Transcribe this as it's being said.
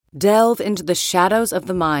Delve into the shadows of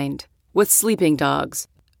the mind with Sleeping Dogs,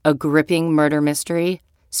 a gripping murder mystery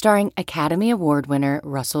starring Academy Award winner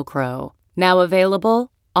Russell Crowe. Now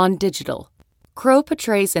available on digital. Crowe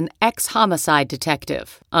portrays an ex-homicide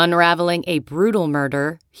detective unraveling a brutal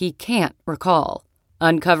murder he can't recall.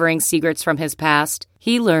 Uncovering secrets from his past,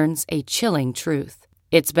 he learns a chilling truth.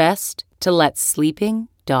 It's best to let sleeping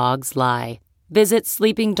dogs lie. Visit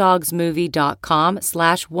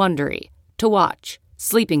sleepingdogsmovie.com/Wondery to watch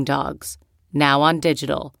Sleeping Dogs, now on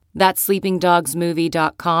digital. That's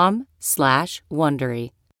sleepingdogsmovie.com/Wondery.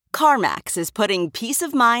 CarMax is putting peace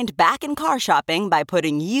of mind back in car shopping by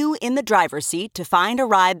putting you in the driver's seat to find a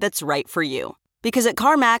ride that's right for you. Because at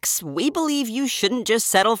CarMax, we believe you shouldn't just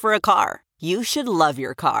settle for a car. You should love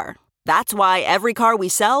your car. That's why every car we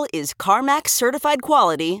sell is CarMax certified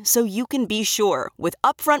quality, so you can be sure with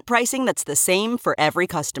upfront pricing that's the same for every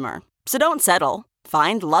customer. So don't settle.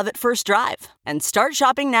 Find love at first drive and start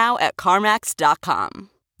shopping now at CarMax.com.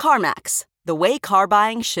 CarMax, the way car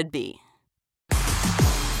buying should be.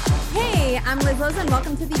 Hey, I'm Liz Loza, and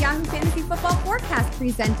welcome to the Yahoo Fantasy Football Forecast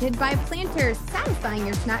presented by Planters, satisfying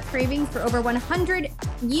your snack cravings for over 100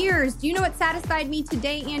 years. Do you know what satisfied me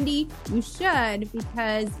today, Andy? You should,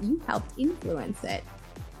 because you helped influence it.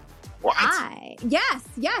 What? Yes,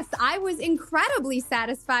 I was incredibly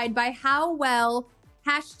satisfied by how well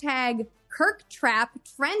hashtag KirkTrap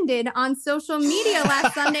trended on social media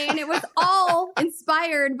last Sunday, and it was all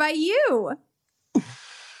inspired by you.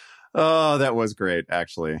 Oh, that was great,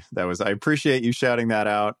 actually. I appreciate you shouting that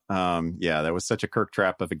out. That was such a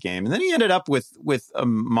KirkTrap of a game. And then he ended up with a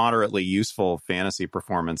moderately useful fantasy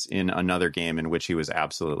performance in another game in which he was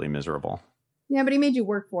absolutely miserable. Yeah, but he made you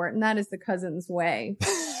work for it, and that is the Cousins way.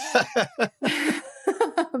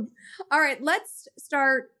 All right, let's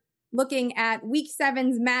start looking at Week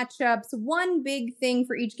 7's matchups. One big thing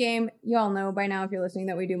for each game. You all know by now, if you're listening,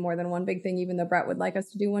 that we do more than one big thing, even though Brett would like us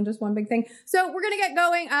to do just one big thing. So we're going to get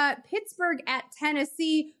going. Pittsburgh at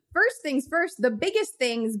Tennessee. First things first, the biggest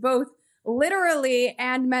things, both literally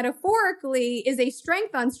and metaphorically, is a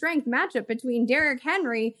strength-on-strength matchup between Derrick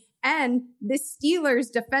Henry and the Steelers'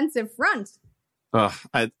 defensive front.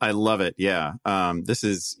 I love it. Yeah. This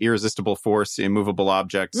is irresistible force, immovable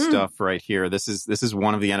object stuff right here. This is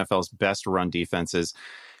one of the NFL's best run defenses.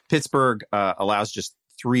 Pittsburgh allows just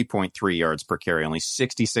 3.3 yards per carry, only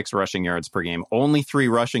 66 rushing yards per game, only 3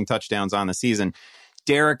 rushing touchdowns on the season.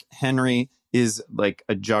 Derrick Henry is like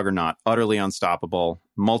a juggernaut, utterly unstoppable,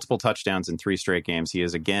 multiple touchdowns in 3 straight games. He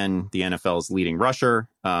is, again, the NFL's leading rusher.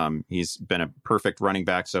 He's been a perfect running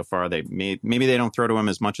back so far. Maybe they don't throw to him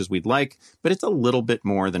as much as we'd like, but it's a little bit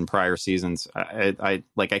more than prior seasons. I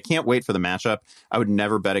can't wait for the matchup. I would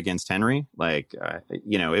never bet against Henry.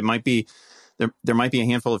 It might be, there might be a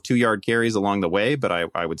handful of 2-yard carries along the way, but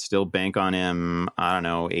I would still bank on him,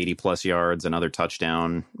 80 plus yards, another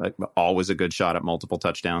touchdown. Always a good shot at multiple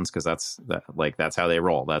touchdowns, because that's how they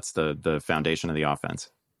roll. That's the foundation of the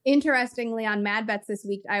offense. Interestingly, on Mad Bets this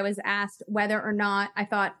week, I was asked whether or not I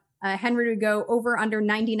thought Henry would go over under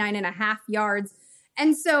 99.5 yards.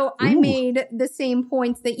 And so I made the same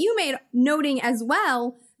points that you made, noting as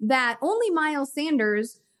well that only Miles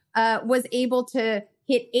Sanders was able to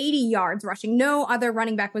hit 80 yards rushing. No other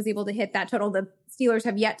running back was able to hit that total. The Steelers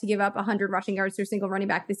have yet to give up 100 rushing yards to a single running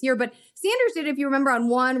back this year. But Sanders did, if you remember, on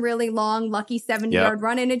one really long, lucky 70-yard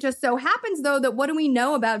run. And it just so happens, though, that what do we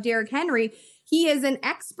know about Derrick Henry? He is an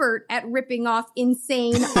expert at ripping off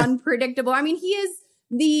insane, unpredictable. I mean, he is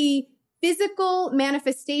the physical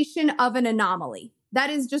manifestation of an anomaly. That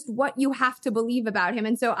is just what you have to believe about him.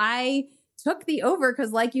 And so I took the over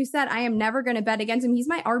because, like you said, I am never going to bet against him. He's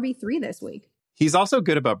my RB3 this week. He's also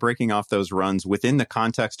good about breaking off those runs within the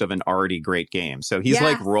context of an already great game. So he's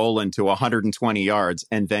like rolling to 120 yards,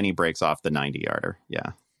 and then he breaks off the 90-yarder.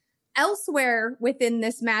 Yeah. Elsewhere within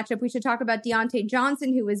this matchup, we should talk about Deontay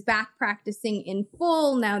Johnson, who is back practicing in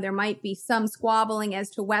full. Now, there might be some squabbling as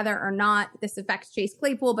to whether or not this affects Chase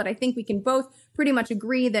Claypool, but I think we can both pretty much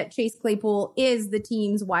agree that Chase Claypool is the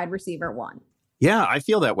team's wide receiver 1. Yeah, I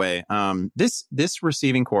feel that way. This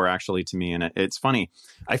receiving core, actually, to me, and it's funny.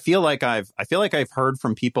 I feel like I've heard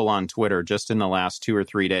from people on Twitter just in the last 2 or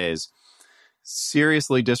 3 days,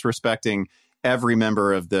 seriously disrespecting every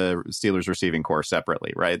member of the Steelers receiving core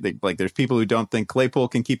separately, right? There's people who don't think Claypool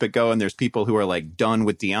can keep it going. There's people who are like done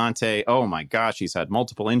with Deontay. Oh my gosh, he's had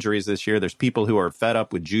multiple injuries this year. There's people who are fed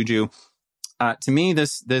up with Juju. To me,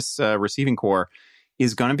 this receiving core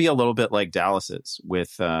is going to be a little bit like Dallas's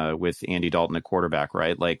with Andy Dalton at quarterback,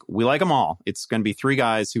 right? Like, we like them all. It's going to be 3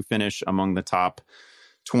 guys who finish among the top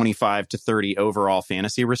 25 to 30 overall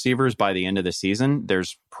fantasy receivers by the end of the season.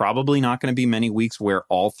 There's probably not going to be many weeks where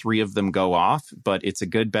all three of them go off, but it's a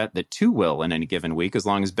good bet that two will in any given week, as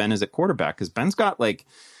long as Ben is at quarterback. Because Ben's got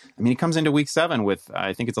he comes into week 7 with,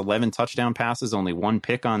 I think it's 11 touchdown passes, only 1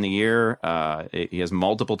 pick on the year. He has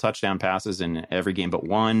multiple touchdown passes in every game but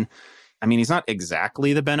one. I mean, he's not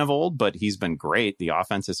exactly the Ben of old, but he's been great. The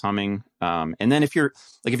offense is humming. And then if you're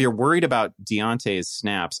worried about Deontay's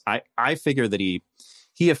snaps, I figure that he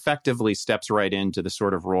effectively steps right into the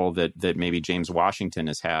sort of role that maybe James Washington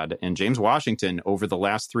has had. And James Washington, over the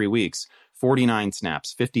last 3 weeks, 49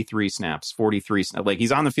 snaps, 53 snaps, 43 snaps.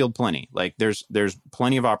 He's on the field plenty. There's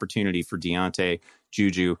plenty of opportunity for Deontay,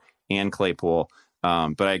 Juju, and Claypool.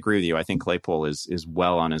 But I agree with you. I think Claypool is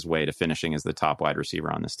well on his way to finishing as the top wide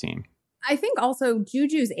receiver on this team. I think also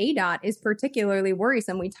Juju's ADOT is particularly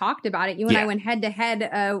worrisome. We talked about it. You and I went head to head,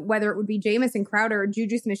 whether it would be Jamison Crowder or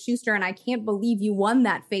Juju Smith-Schuster, and I can't believe you won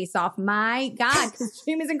that face-off. My God, because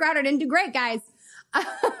Jamison Crowder didn't do great, guys.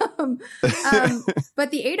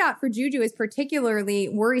 But the ADOT for Juju is particularly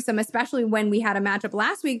worrisome, especially when we had a matchup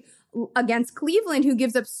last week against Cleveland, who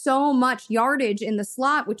gives up so much yardage in the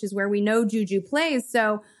slot, which is where we know Juju plays.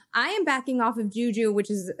 So I am backing off of Juju,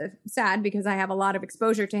 which is sad because I have a lot of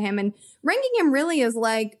exposure to him, and ranking him really as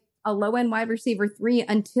like a low-end wide receiver 3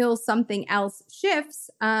 until something else shifts.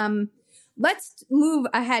 Let's move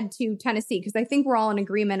ahead to Tennessee, because I think we're all in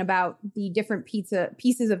agreement about the different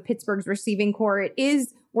pieces of Pittsburgh's receiving core. It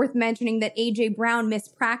is worth mentioning that A.J. Brown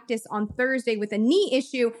missed practice on Thursday with a knee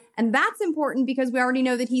issue, and that's important because we already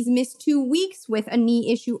know that he's missed 2 weeks with a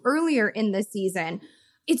knee issue earlier in the season.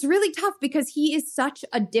 It's really tough because he is such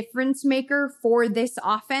a difference maker for this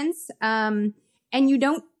offense. And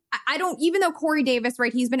even though Corey Davis,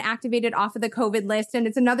 right, he's been activated off of the COVID list, and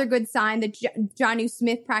it's another good sign that Jonnu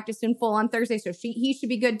Smith practiced in full on Thursday, so he should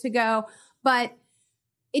be good to go. But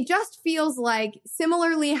it just feels like,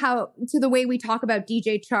 similarly to the way we talk about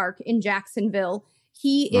DJ Chark in Jacksonville,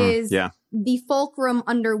 he is the fulcrum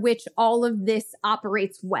under which all of this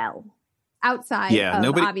operates well, outside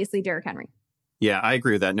of obviously Derrick Henry. Yeah, I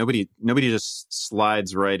agree with that. Nobody just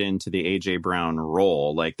slides right into the A.J. Brown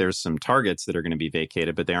role. There's some targets that are going to be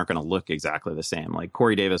vacated, but they aren't going to look exactly the same.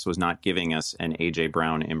 Corey Davis was not giving us an A.J.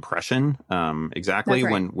 Brown impression exactly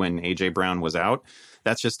when A.J. Brown was out.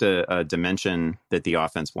 That's just a dimension that the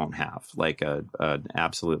offense won't have,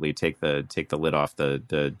 absolutely take the lid off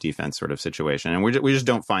the defense sort of situation. And we just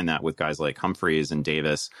don't find that with guys like Humphreys and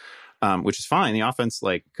Davis. Which is fine. The offense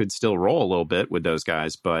could still roll a little bit with those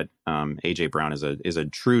guys, but A.J. Brown is a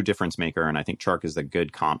true difference maker, and I think Chark is a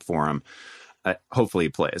good comp for him. Hopefully he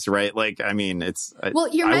plays, right? I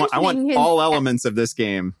want all elements of this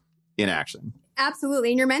game in action. Absolutely.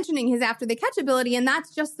 And you're mentioning his after the catch ability, and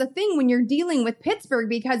that's just the thing when you're dealing with Pittsburgh,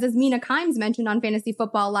 because as Mina Kimes mentioned on Fantasy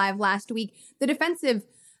Football Live last week, the defensive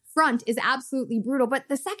front is absolutely brutal, but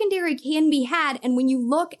the secondary can be had. And when you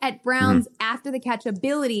look at Brown's after the catch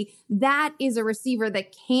ability, that is a receiver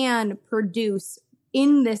that can produce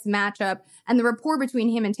in this matchup. And the rapport between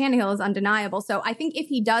him and Tannehill is undeniable. So I think if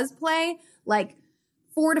he does play,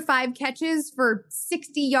 4 to 5 catches for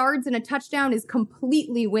 60 yards and a touchdown is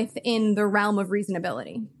completely within the realm of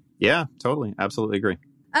reasonability. Yeah, totally. Absolutely agree.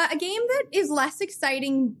 A game that is less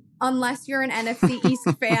exciting unless you're an NFC East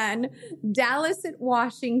fan, Dallas at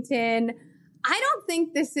Washington. I don't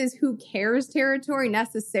think this is who cares territory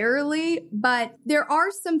necessarily, but there are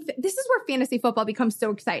this is where fantasy football becomes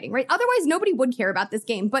so exciting, right? Otherwise, nobody would care about this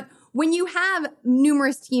game. But when you have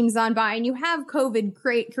numerous teams on bye and you have COVID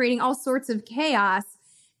creating all sorts of chaos,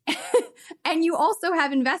 and you also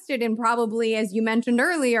have invested in probably, as you mentioned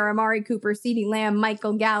earlier, Amari Cooper, CeeDee Lamb,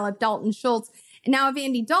 Michael Gallup, Dalton Schultz, and now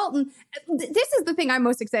Andy Dalton. This is the thing I'm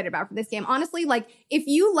most excited about for this game. Honestly, if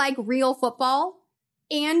you like real football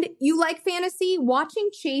and you like fantasy, watching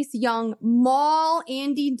Chase Young maul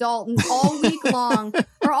Andy Dalton all week long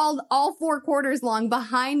or all 4 quarters long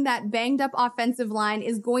behind that banged up offensive line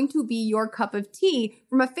is going to be your cup of tea.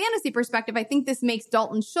 From a fantasy perspective, I think this makes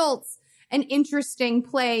Dalton Schultz an interesting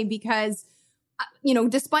play because,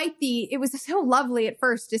 despite it was so lovely at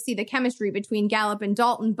first to see the chemistry between Gallup and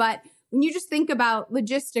Dalton, but when you just think about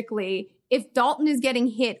logistically, if Dalton is getting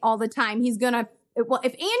hit all the time, if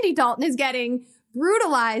Andy Dalton is getting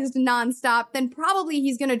brutalized nonstop, then probably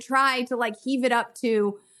he's going to try to heave it up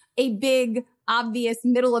to a big, obvious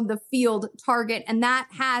middle of the field target. And that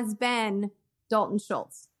has been Dalton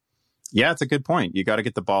Schultz. Yeah, it's a good point. You got to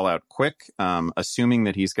get the ball out quick, assuming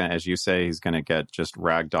that he's going to, as you say, he's going to get just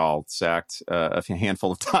ragdoll sacked a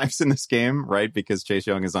handful of times in this game, right? Because Chase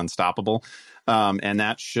Young is unstoppable. And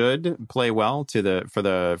that should play well for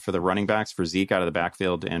the running backs, for Zeke out of the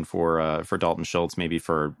backfield, and for Dalton Schultz, maybe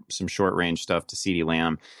for some short range stuff to CeeDee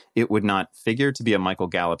Lamb. It would not figure to be a Michael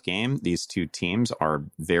Gallup game. These two teams are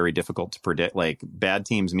very difficult to predict. Like, bad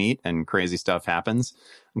teams meet and crazy stuff happens.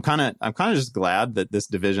 I'm kind of just glad that this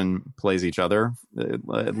division plays each other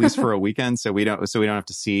at least for a weekend, so we don't have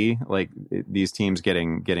to see like these teams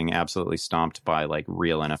getting absolutely stomped by like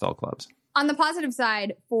real NFL clubs. On the positive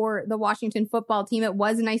side for the Washington football team, it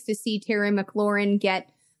was nice to see Terry McLaurin get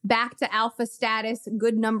back to alpha status,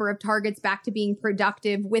 good number of targets, back to being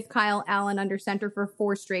productive with Kyle Allen under center for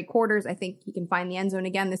 4 straight quarters. I think he can find the end zone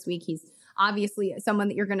again this week. He's obviously someone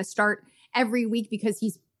that you're going to start every week because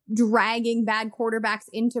he's dragging bad quarterbacks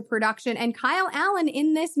into production. And Kyle Allen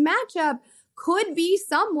in this matchup could be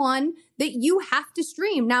someone that you have to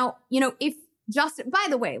stream. Now, if Justin, by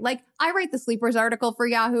the way, like, I write the sleepers article for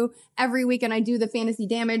Yahoo every week, and I do the fantasy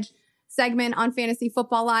damage segment on Fantasy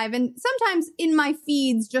Football Live. And sometimes in my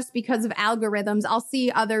feeds, just because of algorithms, I'll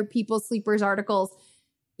see other people's sleepers articles.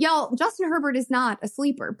 Y'all, Justin Herbert is not a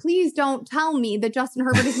sleeper. Please don't tell me that Justin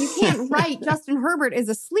Herbert is, you can't write Justin Herbert is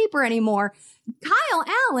a sleeper anymore. Kyle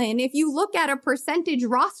Allen, if you look at a percentage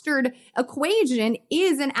rostered equation,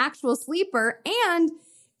 is an actual sleeper. And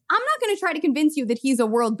I'm not going to try to convince you that he's a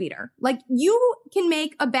world beater. Like, you can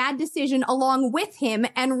make a bad decision along with him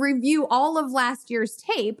and review all of last year's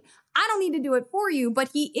tape. I don't need to do it for you, but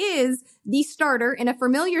he is the starter in a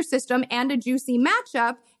familiar system and a juicy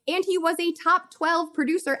matchup. And he was a top 12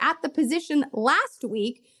 producer at the position last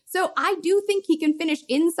week. So I do think he can finish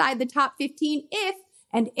inside the top 15 if,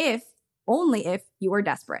 only if, you are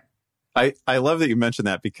desperate. I love that you mentioned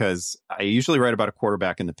that, because I usually write about a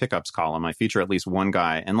quarterback in the pickups column. I feature at least one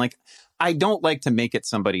guy. And like, I don't like to make it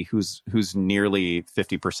somebody who's nearly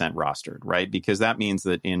 50% rostered, right? Because that means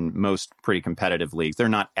that in most pretty competitive leagues, they're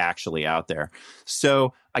not actually out there.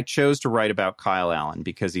 So I chose to write about Kyle Allen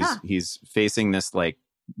because he's facing this like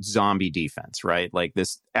zombie defense, right? Like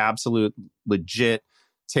this absolute legit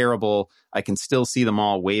terrible. I can still see them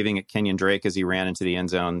all waving at Kenyon Drake as he ran into the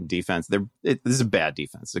end zone defense. This is a bad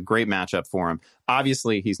defense. It's a great matchup for him.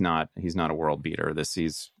 Obviously, he's not a world beater.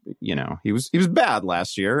 He was bad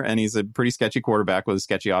last year, and he's a pretty sketchy quarterback with a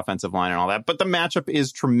sketchy offensive line and all that. But the matchup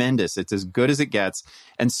is tremendous. It's as good as it gets.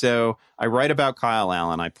 And so I write about Kyle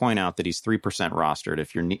Allen. I point out that he's 3% rostered.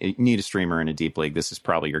 If you need a streamer in a deep league, this is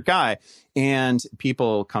probably your guy. And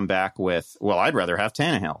people come back with, well, I'd rather have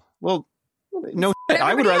Tannehill. Well, no,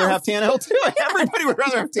 I would rather have Tannehill too. Everybody would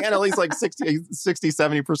rather have Tannehill. He's like 60,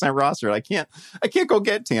 70% rostered. I can't go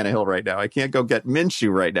get Tannehill right now. I can't go get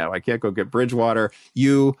Minshew right now. I can't go get Bridgewater.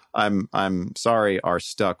 I'm sorry, are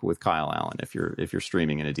stuck with Kyle Allen if you're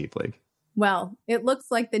streaming in a deep league. Well, it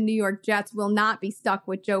looks like the New York Jets will not be stuck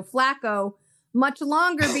with Joe Flacco much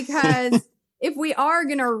longer, because if we are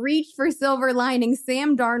going to reach for silver linings,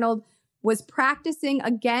 Sam Darnold was practicing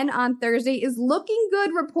again on Thursday, is looking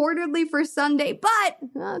good reportedly for Sunday, but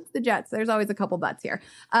it's the Jets. There's always a couple buts here.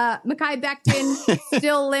 Mekhi Becton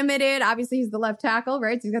still limited. Obviously, he's the left tackle,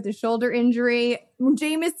 right? So he's got the shoulder injury.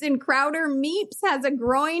 Jamison Crowder Meeps has a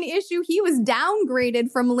groin issue. He was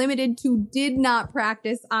downgraded from limited to did not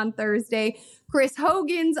practice on Thursday. Chris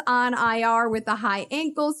Hogan's on IR with a high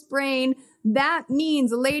ankle sprain. That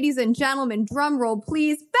means, ladies and gentlemen, drum roll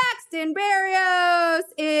please, Braxton Berrios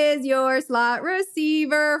is your slot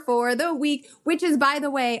receiver for the week, which is, by the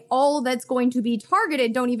way, all that's going to be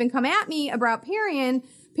targeted. Don't even come at me about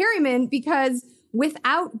Perryman, because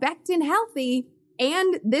without Becton healthy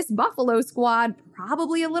and this Buffalo squad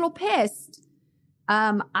probably a little pissed,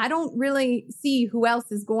 I don't really see who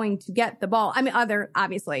else is going to get the ball. I mean, other,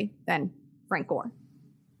 obviously, than Frank Gore.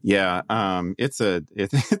 Yeah, this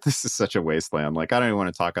is such a wasteland. Like, I don't even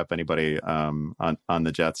want to talk up anybody on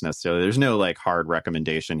the Jets necessarily. There's no like hard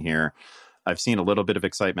recommendation here. I've seen a little bit of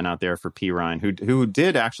excitement out there for P. Ryan, who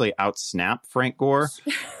did actually outsnap Frank Gore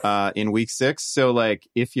in week 6. So like,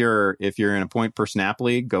 if you're in a point per snap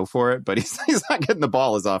league, go for it. But he's not getting the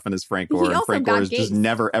ball as often as Frank Gore, and Frank Gore is just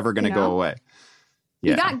never ever going to go away.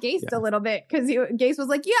 He got Gase a little bit, because Gase was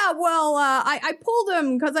like, I pulled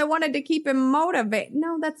him because I wanted to keep him motivated.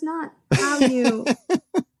 No, that's not how you...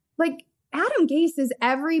 Like, Adam Gase is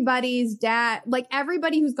everybody's dad. Like,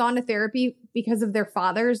 everybody who's gone to therapy because of their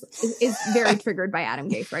fathers is very triggered by Adam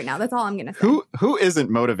Gase right now. That's all I'm going to say. Who isn't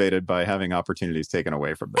motivated by having opportunities taken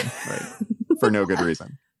away from them, right? For no good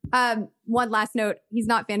reason. One last note, he's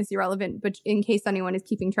not fantasy relevant, but in case anyone is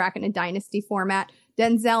keeping track in a dynasty format,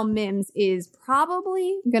 Denzel Mims is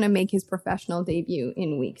probably going to make his professional debut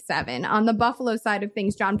in week 7. On the Buffalo side of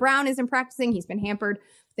things, John Brown isn't practicing. He's been hampered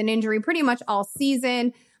with an injury pretty much all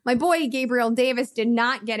season. My boy Gabriel Davis did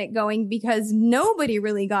not get it going because nobody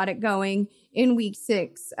really got it going in week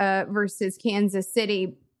 6 versus Kansas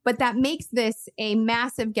City. But that makes this a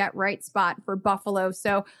massive get right spot for Buffalo.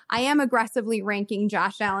 So I am aggressively ranking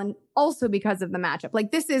Josh Allen also because of the matchup.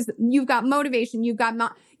 Like this is, you've got motivation. You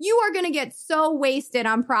are going to get so wasted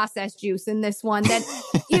on processed juice in this one that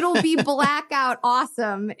it'll be blackout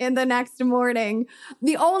awesome in the next morning.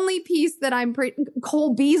 The only piece that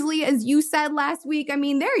Cole Beasley, as you said last week, I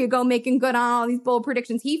mean, there you go, making good on all these bold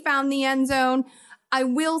predictions. He found the end zone. I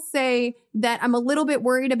will say that I'm a little bit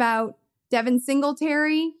worried about Devin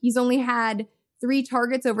Singletary. He's only had 3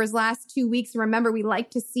 targets over his last 2 weeks. Remember, we like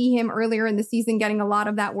to see him earlier in the season getting a lot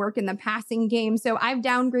of that work in the passing game. So I've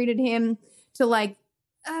downgraded him to like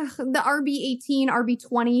the RB18,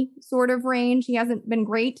 RB20 sort of range. He hasn't been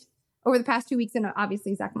great over the past 2 weeks. And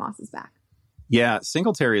obviously Zach Moss is back. Yeah,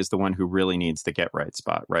 Singletary is the one who really needs the get right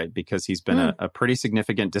spot, right? Because he's been a pretty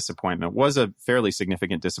significant disappointment, was a fairly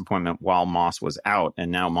significant disappointment while Moss was out.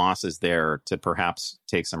 And now Moss is there to perhaps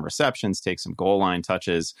take some receptions, take some goal line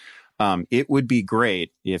touches. It would be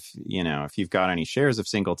great if you've got any shares of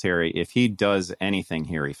Singletary, if he does anything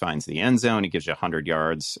here, he finds the end zone, he gives you 100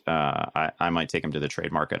 yards. I might take him to the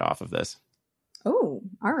trade market off of this. Oh,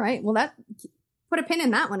 all right. Well, put a pin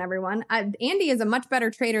in that one, everyone. Andy is a much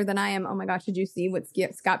better trader than I am. Oh my gosh, did you see what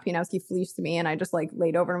Scott Pianowski fleeced me? And I just like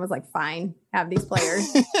laid over and was like, fine, have these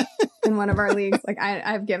players in one of our leagues. Like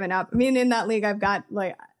I've given up. I mean, in that league, I've got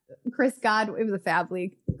like Chris Godwin. It was a fab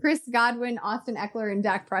league. Chris Godwin, Austin Eckler, and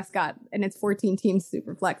Dak Prescott. And it's 14 teams,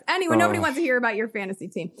 super flex. Anyway, nobody wants to hear about your fantasy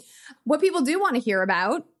team. What people do want to hear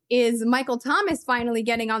about is Michael Thomas finally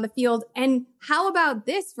getting on the field. And how about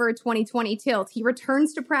this for a 2020 tilt? He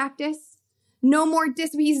returns to practice. No more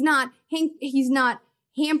he's not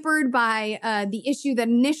hampered by the issue that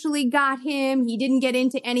initially got him. He didn't get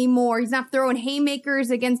into any more. He's not throwing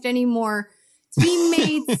haymakers against any more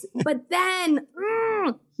teammates. But then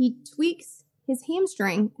he tweaks his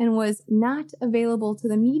hamstring and was not available to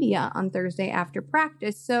the media on Thursday after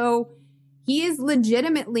practice. So he is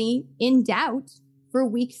legitimately in doubt for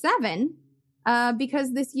week 7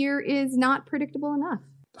 because this year is not predictable enough.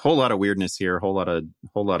 Whole lot of weirdness here, whole lot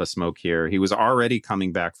of smoke here. He was already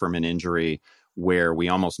coming back from an injury where we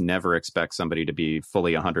almost never expect somebody to be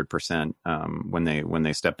fully 100% when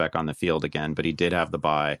they step back on the field again. But he did have the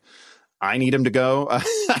bye. I need him to go.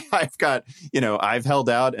 I've held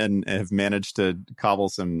out and have managed to cobble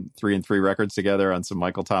some 3-3 records together on some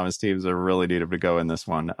Michael Thomas teams. I really need him to go in this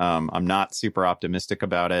one. I'm not super optimistic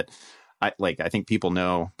about it. I think people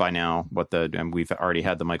know by now and we've already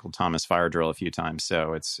had the Michael Thomas fire drill a few times.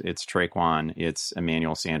 So it's Traquan, it's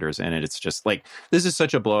Emmanuel Sanders, and it's just like, this is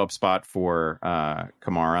such a blow up spot for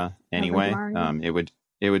Kamara anyway.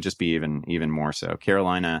 It would just be even more so.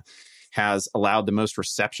 Carolina has allowed the most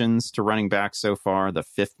receptions to running backs so far, the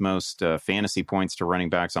 5th most fantasy points to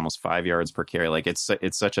running backs, almost 5 yards per carry. Like it's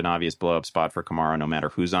such an obvious blow up spot for Kamara, no matter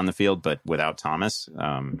who's on the field. But without Thomas,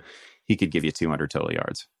 he could give you 200 total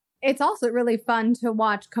yards. It's also really fun to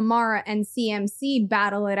watch Kamara and CMC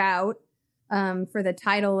battle it out for the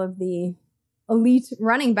title of the elite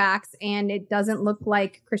running backs. And it doesn't look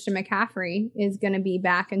like Christian McCaffrey is going to be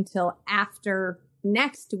back until after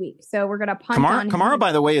next week. So we're going to punt on Kamara,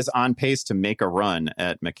 by the way, is on pace to make a run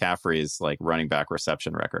at McCaffrey's like running back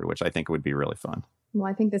reception record, which I think would be really fun. Well,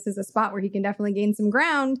 I think this is a spot where he can definitely gain some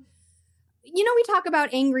ground. You know, we talk about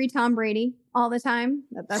angry Tom Brady all the time.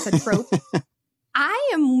 That's a trope.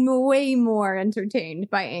 I am way more entertained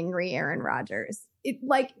by angry Aaron Rodgers.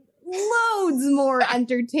 Loads more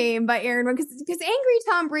entertained by Aaron Rodgers because angry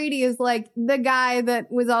Tom Brady is like the guy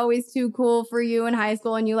that was always too cool for you in high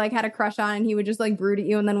school and you like had a crush on and he would just like brood at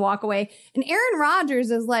you and then walk away. And Aaron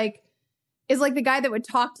Rodgers is like the guy that would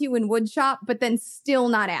talk to you in woodshop but then still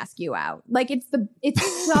not ask you out. Like it's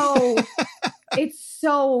so it's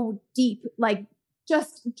so deep. Like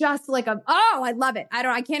just like I love it.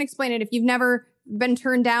 I can't explain it. If you've never been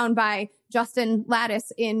turned down by Justin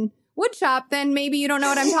Lattice in woodshop, then maybe you don't know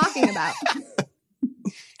what I'm talking about.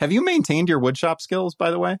 Have you maintained your woodshop skills, by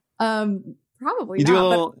the way? Probably you not. You do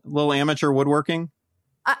a little amateur woodworking?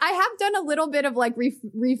 I have done a little bit of like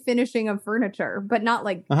refinishing of furniture, but not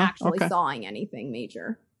like actually sawing anything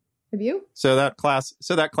major. Have you? So that class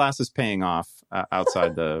is paying off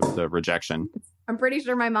outside the rejection. I'm pretty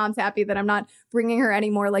sure my mom's happy that I'm not bringing her any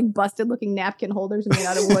more like busted looking napkin holders made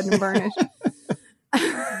out of wood and burnish.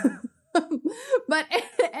 But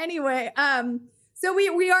anyway, so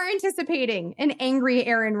we are anticipating an angry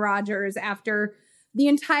Aaron Rodgers after the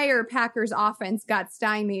entire Packers offense got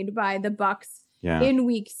stymied by the Bucs in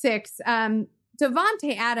week 6.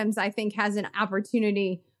 Davante Adams, I think, has an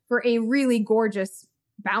opportunity for a really gorgeous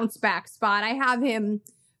bounce back spot. I have him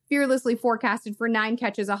fearlessly forecasted for 9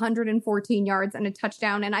 catches, 114 yards, and a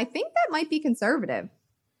touchdown. And I think that might be conservative.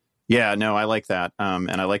 Yeah, no, I like that. And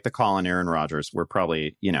I like the call on Aaron Rodgers. We're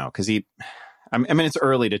probably, because I mean, it's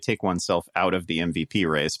early to take oneself out of the MVP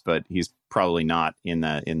race, but he's probably not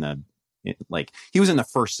he was in the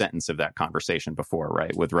first sentence of that conversation before,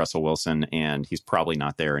 right, with Russell Wilson, and he's probably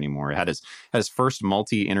not there anymore. He had his first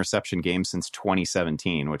multi-interception game since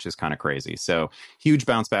 2017, which is kind of crazy. So huge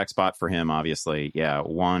bounce back spot for him, obviously. Yeah,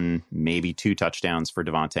 1, maybe 2 touchdowns for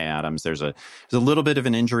Davante Adams. There's a little bit of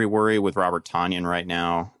an injury worry with Robert Tonyan right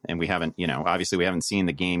now, and we haven't, obviously we haven't seen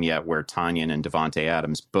the game yet where Tonyan and Davante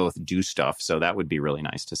Adams both do stuff. So that would be really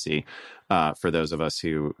nice to see. For those of us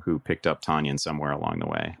who picked up Tonyan somewhere along the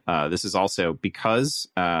way. This is also because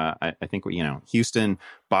I think Houston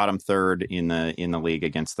bottom 3rd in the league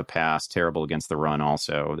against the pass, terrible against the run.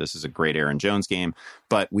 Also, this is a great Aaron Jones game,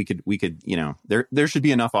 but we could there should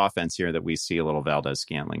be enough offense here that we see a little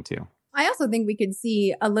Valdez-Scantling too. I also think we could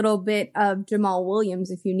see a little bit of Jamal Williams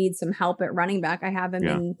if you need some help at running back. I have him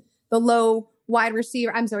in the low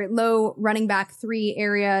running back 3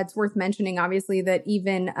 area. It's worth mentioning, obviously, that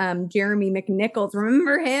even Jeremy McNichols,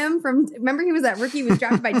 remember he was that rookie who was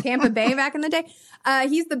drafted by Tampa Bay back in the day?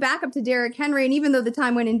 He's the backup to Derrick Henry. And even though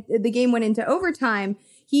the game went into overtime,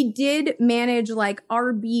 he did manage like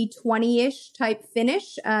RB 20-ish type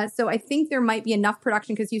finish. So I think there might be enough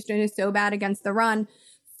production because Houston is so bad against the run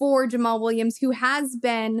for Jamal Williams, who has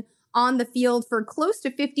been on the field for close to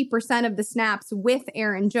 50% of the snaps with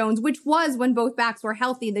Aaron Jones, which was, when both backs were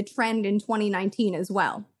healthy, the trend in 2019 as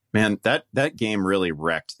well. Man, that game really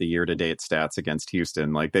wrecked the year-to-date stats against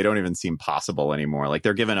Houston. Like, they don't even seem possible anymore. Like,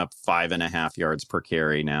 they're giving up 5.5 yards per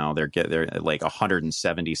carry now. They're like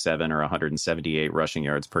 177 or 178 rushing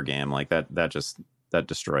yards per game. Like, that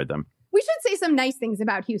destroyed them. We should say some nice things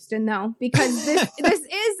about Houston, though, because this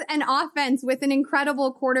is an offense with an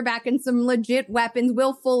incredible quarterback and some legit weapons.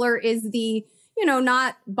 Will Fuller is the,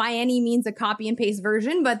 not by any means a copy and paste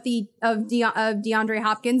version, but of DeAndre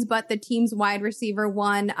Hopkins, but the team's wide receiver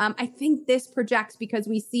 1. I think this projects because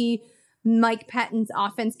we see Mike Pettine's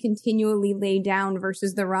offense continually lay down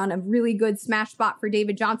versus the run. A really good smash spot for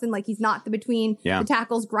David Johnson. Like, he's not the between the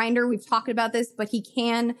tackles grinder. We've talked about this, but he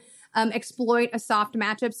can exploit a soft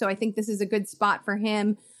matchup. So I think this is a good spot for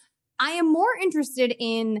him. I am more interested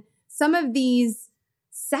in some of these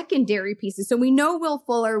secondary pieces. So we know Will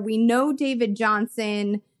Fuller, we know David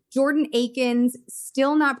Johnson, Jordan Akins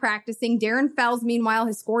still not practicing. Darren Fells, meanwhile,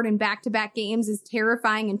 has scored in back-to-back games, is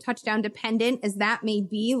terrifying and touchdown dependent as that may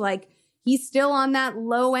be. Like, he's still on that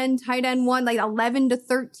low end tight end 1, like 11 to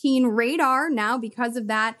 13 radar now because of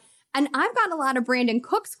that. And I've got a lot of Brandon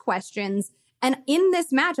Cooks questions. And in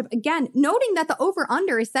this matchup, again, noting that the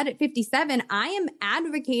over-under is set at 57, I am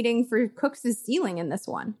advocating for Cooks' ceiling in this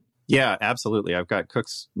one. Yeah, absolutely. I've got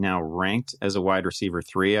Cooks now ranked as a wide receiver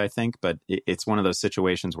 3, I think, but it's one of those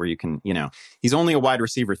situations where you can, he's only a wide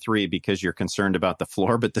receiver 3 because you're concerned about the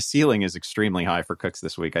floor, but the ceiling is extremely high for Cooks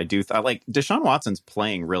this week. I like Deshaun Watson's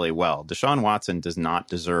playing really well. Deshaun Watson does not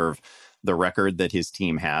deserve the record that his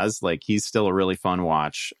team has. Like, he's still a really fun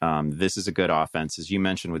watch. This is a good offense. As you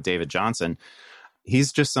mentioned with David Johnson,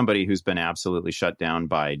 he's just somebody who's been absolutely shut down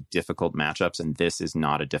by difficult matchups, and this is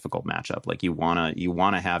not a difficult matchup. Like, you want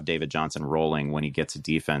to have David Johnson rolling when he gets a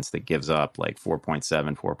defense that gives up like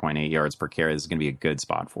 4.7, 4.8 yards per carry. This is going to be a good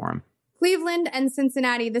spot for him. Cleveland and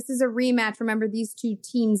Cincinnati, this is a rematch. Remember, these two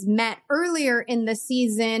teams met earlier in the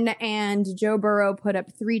season, and Joe Burrow put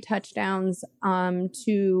up 3 touchdowns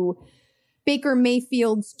to Baker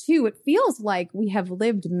Mayfield's 2. It feels like we have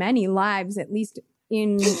lived many lives, at least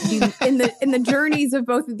in the journeys of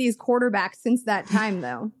both of these quarterbacks since that time,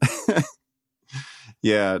 though.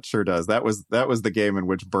 Yeah, it sure does. That was the game in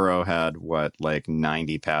which Burrow had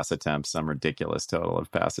 90 pass attempts, some ridiculous total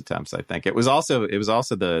of pass attempts. I think it was also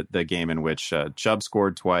the game in which Chubb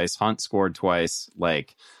scored twice, Hunt scored twice.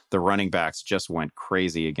 Like, the running backs just went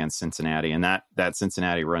crazy against Cincinnati, and that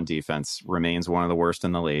Cincinnati run defense remains one of the worst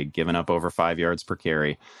in the league, giving up over 5 yards per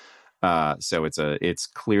carry. So it's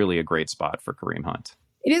clearly a great spot for Kareem Hunt.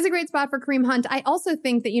 It is a great spot for Kareem Hunt. I also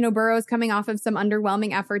think that, Burrow is coming off of some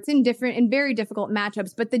underwhelming efforts in very difficult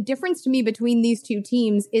matchups. But the difference to me between these two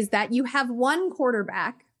teams is that you have one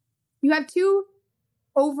quarterback, you have 2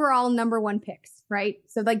 overall number 1 picks, right?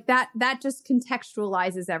 So like that just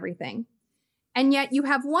contextualizes everything. And yet you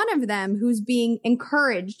have one of them who's being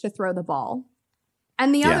encouraged to throw the ball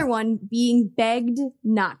and the other one being begged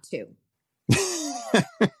not to.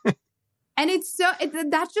 And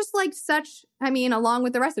that's just like such, I mean, along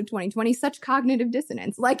with the rest of 2020, such cognitive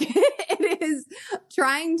dissonance. Like it is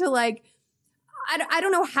trying to like, I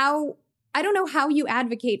don't know how you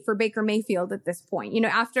advocate for Baker Mayfield at this point. You know,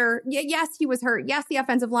 after, yes, he was hurt. Yes, the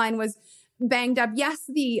offensive line was banged up. Yes,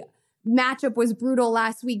 the matchup was brutal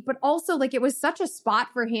last week, but also like it was such a spot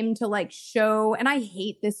for him to like show. And I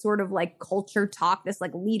hate this sort of like culture talk, this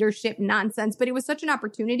like leadership nonsense, but it was such an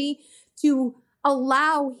opportunity to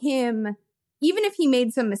allow him, even if he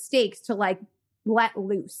made some mistakes, to like let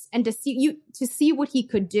loose and to see what he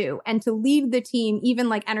could do and to leave the team even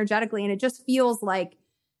like energetically. And it just feels like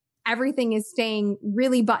everything is staying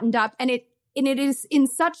really buttoned up. And it is in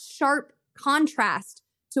such sharp contrast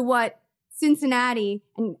to what Cincinnati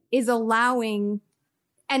is allowing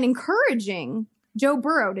and encouraging Joe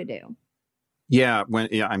Burrow to do. Yeah,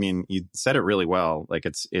 I mean, you said it really well. Like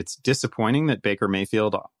it's disappointing that Baker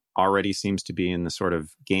Mayfield already seems to be in the sort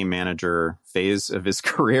of game manager phase of his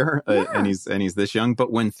career, and he's this young.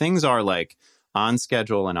 But when things are like on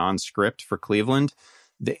schedule and on script for Cleveland,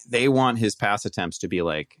 they want his pass attempts to be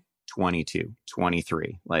like 22,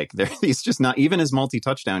 23. Like he's just not, even his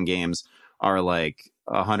multi-touchdown games are like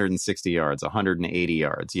 160 yards, 180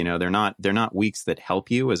 yards. You know, they're not weeks that help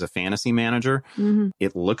you as a fantasy manager. Mm-hmm.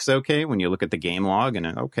 It looks okay when you look at the game log and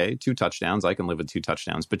okay, 2 touchdowns. I can live with 2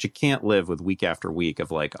 touchdowns, but you can't live with week after week of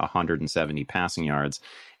like 170 passing yards.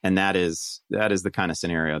 And that is the kind of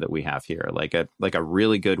scenario that we have here. Like a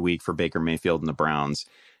really good week for Baker Mayfield and the Browns.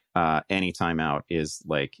 Any time out is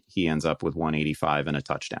like he ends up with 185 and a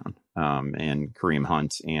touchdown. And Kareem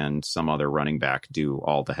Hunt and some other running back do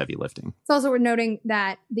all the heavy lifting. It's also worth noting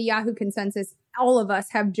that the Yahoo consensus, all of us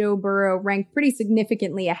have Joe Burrow ranked pretty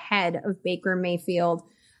significantly ahead of Baker Mayfield,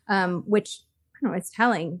 which I don't know, it's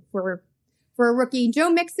telling for a rookie. Joe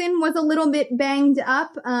Mixon was a little bit banged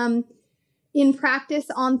up in practice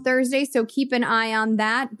on Thursday, so keep an eye on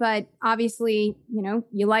that. But obviously, you know,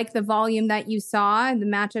 you like the volume that you saw. The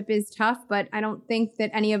matchup is tough, but I don't think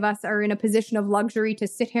that any of us are in a position of luxury to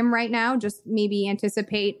sit him right now. Just maybe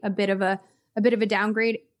anticipate a bit of a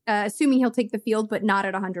downgrade, assuming he'll take the field, but not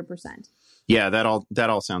at 100%. Yeah, that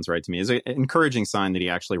all sounds right to me. It's an encouraging sign that he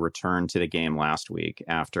actually returned to the game last week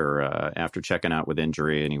after checking out with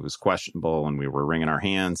injury, and he was questionable, and we were wringing our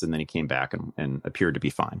hands, and then he came back and appeared to be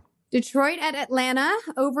fine. Detroit at Atlanta.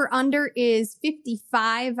 Over under is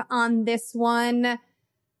 55 on this one.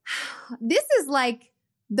 This is like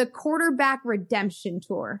the quarterback redemption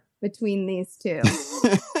tour between these two.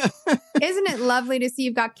 Isn't it lovely to see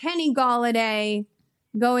you've got Kenny Golladay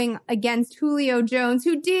going against Julio Jones,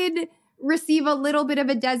 who did receive a little bit of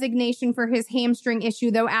a designation for his hamstring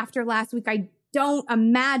issue, though after last week, I don't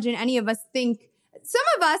imagine any of us think. Some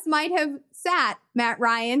of us might have sat Matt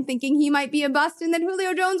Ryan thinking he might be a bust and that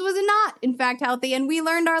Julio Jones was not, in fact, healthy. And we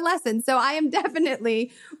learned our lesson. So I am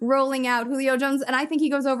definitely rolling out Julio Jones. And I think he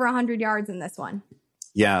goes over 100 yards in this one.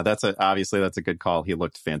 Yeah, obviously that's a good call. He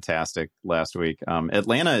looked fantastic last week.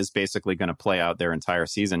 Atlanta is basically going to play out their entire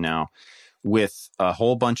season now with a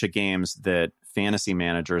whole bunch of games that fantasy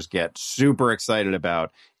managers get super excited about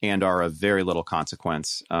and are of very little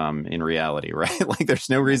consequence in reality, right? Like there's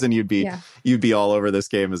no reason you'd be all over this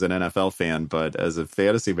game as an NFL fan, but as a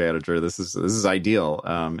fantasy manager, this is ideal.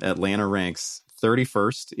 Atlanta ranks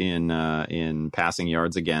 31st in passing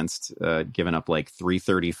yards against, giving up like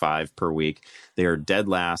 335 per week. They are dead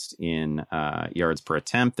last in yards per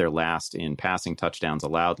attempt. They're last in passing touchdowns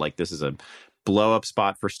allowed. Like this is a blow up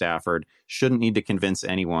spot for Stafford. Shouldn't need to convince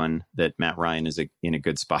anyone that Matt Ryan is in a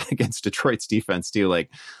good spot against Detroit's defense too. Like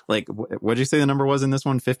what did you say the number was in this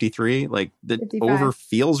one? 53? Like the 55. Over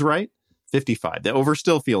feels right. 55. The over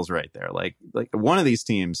still feels right there. Like one of these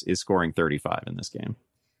teams is scoring 35 in this game.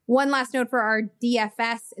 One last note for our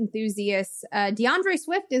DFS enthusiasts. DeAndre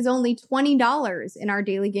Swift is only $20 in our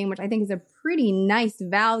daily game, which I think is a pretty nice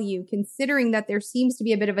value considering that there seems to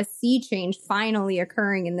be a bit of a sea change finally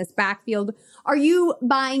occurring in this backfield. Are you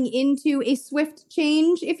buying into a Swift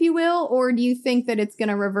change, if you will, or do you think that it's going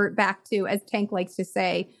to revert back to, as Tank likes to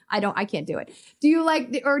say, I can't do it. Do you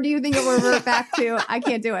think it will revert back to, I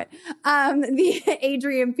can't do it, the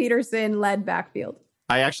Adrian Peterson led backfield?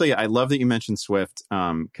 I love that you mentioned Swift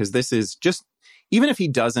because this is just, even if he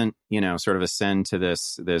doesn't, sort of ascend to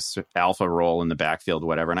this alpha role in the backfield,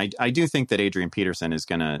 whatever. And I do think that Adrian Peterson is he's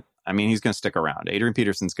going to stick around. Adrian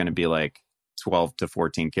Peterson's going to be like 12 to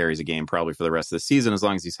 14 carries a game probably for the rest of the season as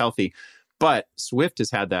long as he's healthy. But Swift has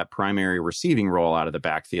had that primary receiving role out of the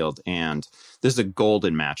backfield, and this is a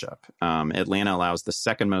golden matchup. Atlanta allows the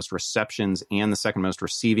second most receptions and the second most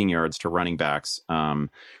receiving yards to running backs.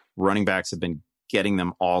 Running backs have been getting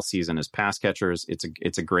them all season as pass catchers.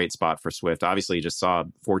 It's a great spot for Swift. Obviously, he just saw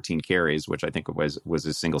 14 carries, which I think was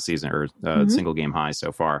his single season or single game high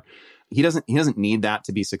so far. He doesn't need that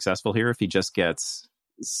to be successful here. If he just gets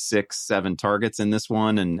 6-7 targets in this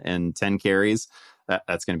one and 10 carries,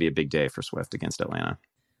 that's going to be a big day for Swift against Atlanta.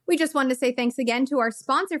 We just wanted to say thanks again to our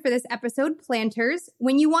sponsor for this episode, Planters.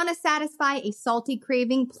 When you want to satisfy a salty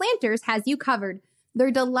craving, Planters has you covered. Their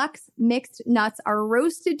deluxe mixed nuts are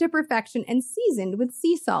roasted to perfection and seasoned with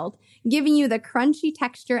sea salt, giving you the crunchy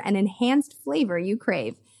texture and enhanced flavor you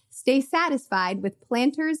crave. Stay satisfied with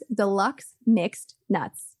Planters Deluxe Mixed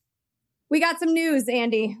Nuts. We got some news,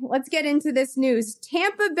 Andy. Let's get into this news.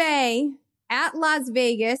 Tampa Bay at Las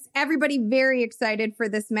Vegas. Everybody very excited for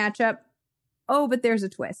this matchup. Oh, but there's a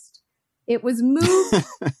twist. It was moved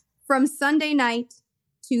from Sunday night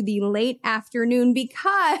to the late afternoon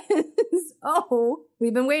because,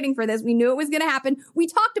 we've been waiting for this. We knew it was going to happen. We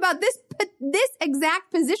talked about this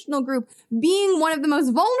exact positional group being one of the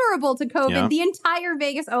most vulnerable to COVID. Yeah. The entire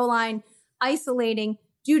Vegas O-line isolating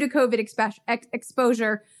due to COVID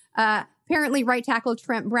exposure. Apparently right tackle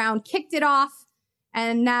Trent Brown kicked it off.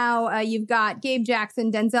 And now you've got Gabe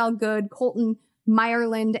Jackson, Denzel Good, Colton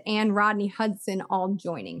Meyerland, and Rodney Hudson all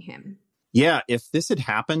joining him. Yeah, if this had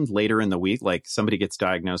happened later in the week, like somebody gets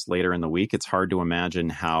diagnosed later in the week, it's hard to imagine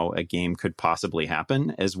how a game could possibly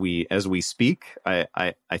happen as we speak.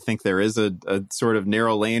 I think there is a sort of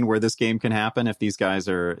narrow lane where this game can happen if these guys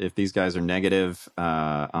are negative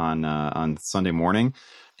on Sunday morning,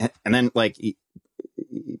 and then like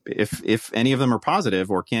if any of them are positive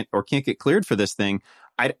or can't get cleared for this thing,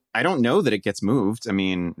 I don't know that it gets moved. I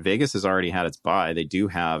mean, Vegas has already had its bye. They do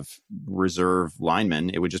have reserve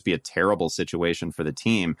linemen. It would just be a terrible situation for the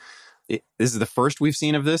team. This is the first we've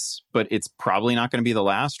seen of this, but it's probably not going to be the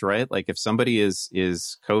last, right? Like if somebody is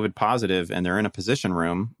COVID positive and they're in a position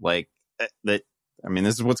room, like that. I mean,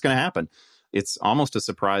 this is what's going to happen. It's almost a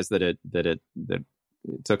surprise that it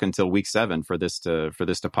took until week 7 for this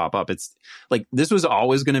to pop up. It's like this was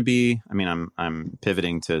always going to be. I mean, I'm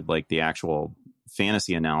pivoting to like the actual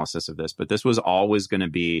fantasy analysis of this, but this was always going to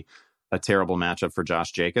be a terrible matchup for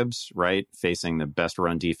Josh Jacobs, right? Facing the best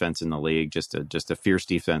run defense in the league, just a fierce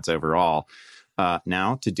defense overall.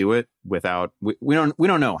 Now to do it without, we don't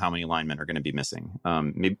know how many linemen are going to be missing.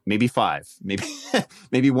 Maybe 5,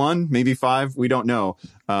 maybe 1, maybe 5. We don't know,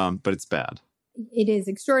 but it's bad. It is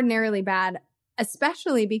extraordinarily bad,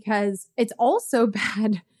 especially because it's also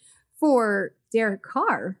bad for Derek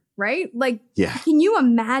Carr, right? Like, yeah. Can you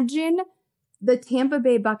imagine the Tampa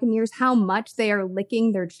Bay Buccaneers, how much they are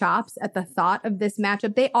licking their chops at the thought of this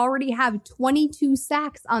matchup? They already have 22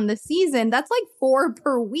 sacks on the season. That's like 4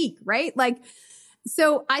 per week, right? Like,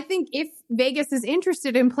 so I think if Vegas is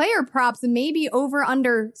interested in player props, maybe over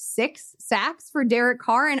under 6 sacks for Derek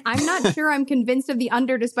Carr. And I'm not sure I'm convinced of the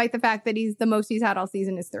under, despite the fact that the most he's had all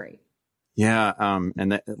season is 3. Yeah,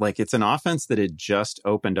 and that, like it's an offense that had just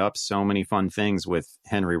opened up so many fun things with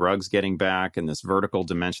Henry Ruggs getting back and this vertical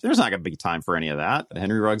dimension. There's not going to be time for any of that.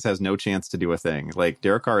 Henry Ruggs has no chance to do a thing. Like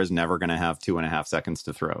Derek Carr is never going to have 2.5 seconds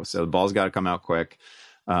to throw. So the ball's got to come out quick.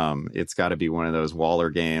 It's got to be one of those Waller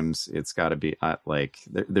games. It's got to be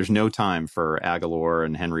there's no time for Aguilar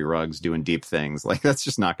and Henry Ruggs doing deep things. Like that's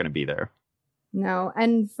just not going to be there. No,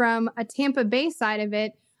 and from a Tampa Bay side of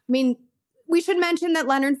it, I mean, we should mention that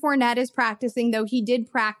Leonard Fournette is practicing, though he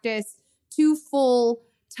did practice 2 full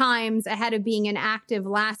times ahead of being inactive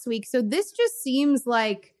last week. So this just seems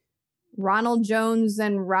like Ronald Jones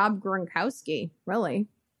and Rob Gronkowski, really.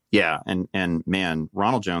 Yeah, and man,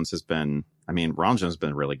 Ronald Jones has been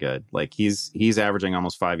really good. Like he's averaging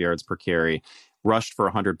almost 5 yards per carry, rushed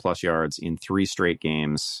for 100+ yards in 3 straight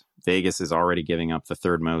games. Vegas is already giving up the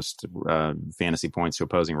 3rd most fantasy points to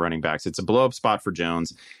opposing running backs. It's a blow up spot for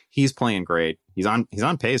Jones. He's playing great. He's on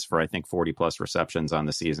pace for I think 40+ receptions on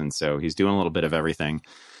the season. So he's doing a little bit of everything.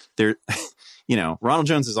 There, Ronald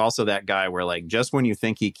Jones is also that guy where like just when you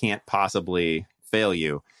think he can't possibly fail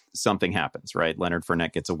you, something happens, right? Leonard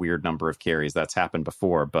Fournette gets a weird number of carries. That's happened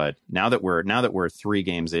before, but now that we're 3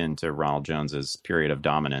 games into Ronald Jones's period of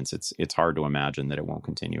dominance, it's hard to imagine that it won't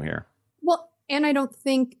continue here. Well, and I don't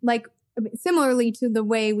think, like, similarly to the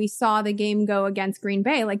way we saw the game go against Green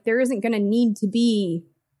Bay, like, there isn't going to need to be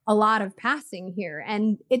a lot of passing here.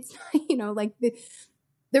 And it's, like,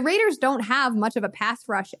 the Raiders don't have much of a pass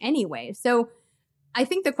rush anyway. So I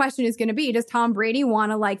think the question is going to be, does Tom Brady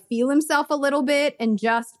want to like feel himself a little bit and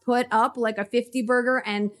just put up like a 50 burger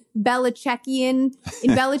and Belichickian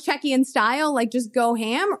in Belichickian style, like just go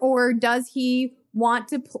ham? Or does he want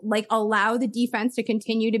to like allow the defense to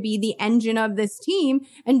continue to be the engine of this team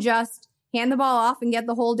and just hand the ball off and get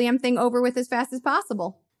the whole damn thing over with as fast as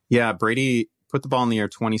possible? Yeah, Brady put the ball in the air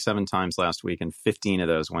 27 times last week, and 15 of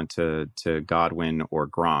those went to Godwin or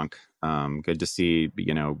Gronk. Good to see,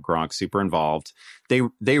 Gronk super involved.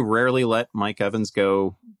 They rarely let Mike Evans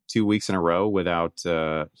go 2 weeks in a row without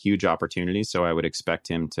huge opportunities, so I would expect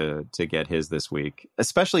him to get his this week,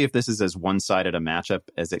 especially if this is as one-sided a matchup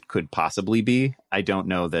as it could possibly be. I don't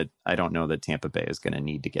know that Tampa Bay is going to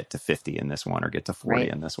need to get to 50 in this one or get to 40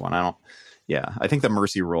 in this one. I think the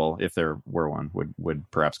mercy rule, if there were one, would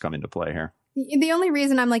perhaps come into play here. The only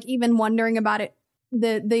reason I'm like even wondering about it,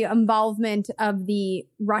 the involvement of the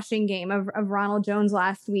rushing game of Ronald Jones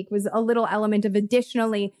last week was a little element of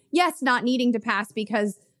additionally, yes, not needing to pass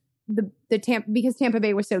because because Tampa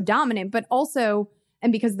Bay was so dominant, but also,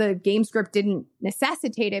 and because the game script didn't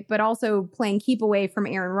necessitate it, but also playing keep away from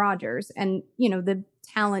Aaron Rodgers. And, the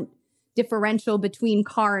talent differential between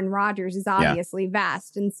Carr and Rodgers is obviously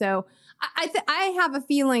vast. And so I have a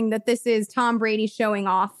feeling that this is Tom Brady showing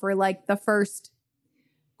off for like the first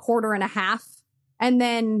quarter and a half, and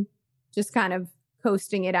then just kind of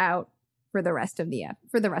coasting it out for the rest of the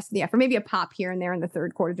effort. Maybe a pop here and there in the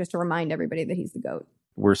third quarter just to remind everybody that he's the GOAT.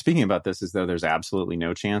 We're speaking about this as though there's absolutely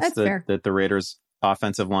no chance that the Raiders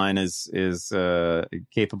offensive line is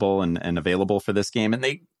capable and available for this game. And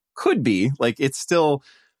they could be. Like, it's still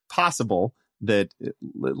possible that,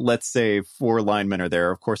 let's say, 4 linemen are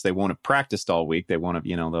there. Of course, they won't have practiced all week. They won't have,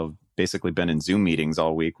 they'll basically been in Zoom meetings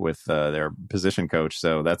all week with their position coach.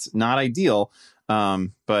 So that's not ideal.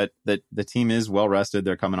 But the team is well rested.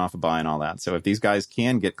 They're coming off a bye and all that. So if these guys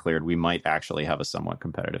can get cleared, we might actually have a somewhat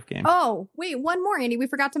competitive game. Oh, wait, one more, Andy. We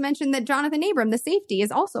forgot to mention that Jonathan Abram, the safety,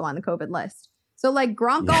 is also on the COVID list. So like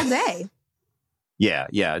Gronk all day. Yeah.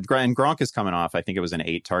 And Gronk is coming off, I think it was an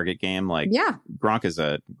 8-target game. Gronk is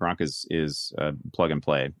a plug and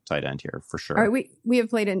play tight end here for sure. All right,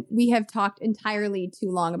 we have talked entirely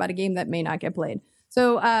too long about a game that may not get played.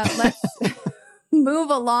 So let's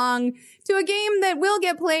move along to a game that will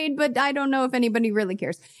get played, but I don't know if anybody really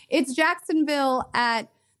cares. It's Jacksonville at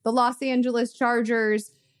the Los Angeles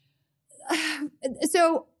Chargers.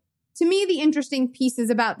 So to me, the interesting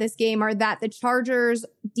pieces about this game are that the Chargers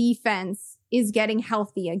defense is getting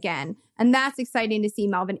healthy again. And that's exciting to see.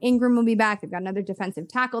 Melvin Ingram will be back. They've got another defensive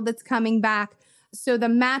tackle that's coming back. So the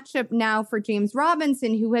matchup now for James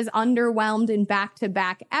Robinson, who has underwhelmed in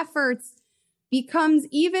back-to-back efforts, becomes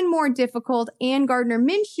even more difficult. And Gardner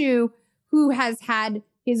Minshew, who has had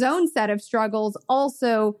his own set of struggles,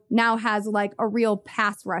 also now has like a real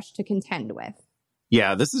pass rush to contend with.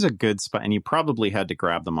 Yeah, this is a good spot, and you probably had to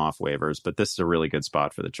grab them off waivers, but this is a really good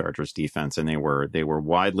spot for the Chargers defense, and they were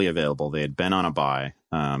widely available. They had been on a bye,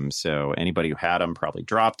 so anybody who had them probably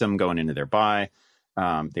dropped them going into their bye.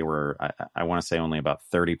 They were, I want to say, only about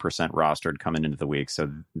 30% rostered coming into the week, so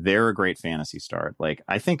they're a great fantasy start. Like,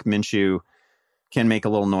 I think Minshew can make a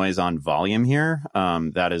little noise on volume here.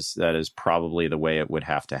 That is probably the way it would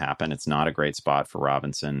have to happen. It's not a great spot for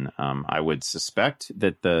Robinson. I would suspect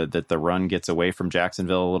that the run gets away from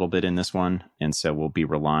Jacksonville a little bit in this one, and so we'll be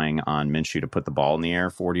relying on Minshew to put the ball in the air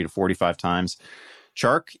 40 to 45 times.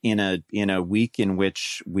 Chark, in a week in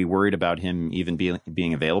which we worried about him even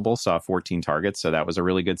being available, saw 14 targets, so that was a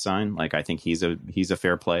really good sign. Like, I think he's a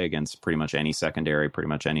fair play against pretty much any secondary, pretty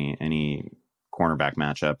much any cornerback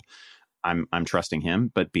matchup. I'm trusting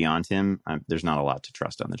him, but beyond him, there's not a lot to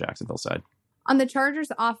trust on the Jacksonville side. On the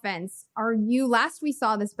Chargers offense, last we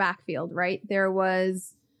saw this backfield, right? There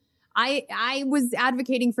was, I was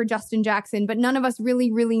advocating for Justin Jackson, but none of us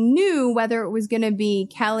really knew whether it was going to be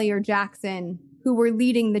Kelly or Jackson who were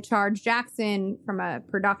leading the charge. Jackson, from a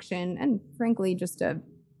production and frankly, just I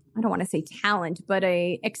don't want to say talent, but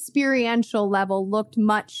a experiential level, looked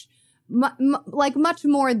much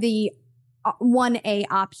more the 1A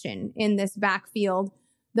option in this backfield,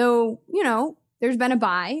 though, there's been a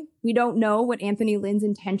bye. We don't know what Anthony Lynn's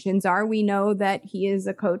intentions are. We know that he is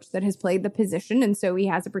a coach that has played the position, and so he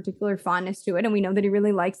has a particular fondness to it. And we know that he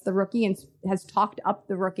really likes the rookie and has talked up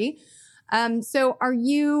the rookie. So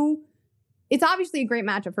it's obviously a great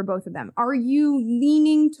matchup for both of them. Are you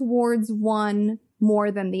leaning towards one more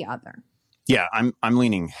than the other? Yeah, I'm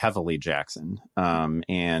leaning heavily Jackson.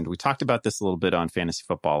 And we talked about this a little bit on Fantasy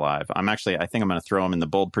Football Live. I think I'm going to throw him in the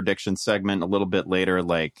bold prediction segment a little bit later.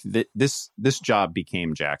 Like this job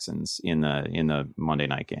became Jackson's in the Monday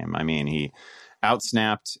night game. I mean,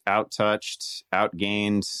 Outsnapped, outtouched,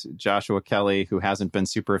 outgained Joshua Kelly, who hasn't been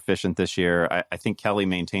super efficient this year. I think Kelly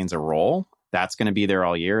maintains a role. That's going to be there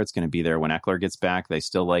all year. It's going to be there when Eckler gets back. They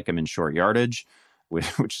still like him in short yardage,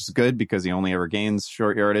 which is good because he only ever gains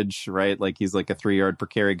short yardage, right? Like he's like a 3-yard per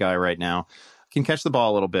carry guy right now. Can catch the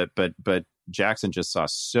ball a little bit, but Jackson just saw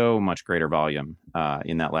so much greater volume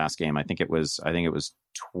in that last game. I think it was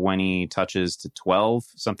 20 touches to 12,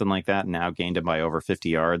 something like that, and now gained him by over 50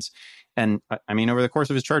 yards. And I mean, over the course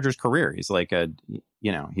of his Chargers career, he's like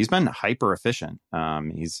he's been hyper efficient.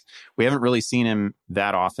 We haven't really seen him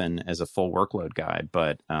that often as a full workload guy,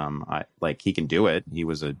 but he can do it. He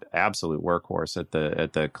was an absolute workhorse at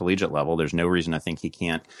the collegiate level. There's no reason I think he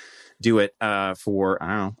can't do it for, I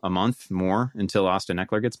don't know, a month more until Austin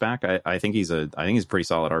Eckler gets back. I think he's a pretty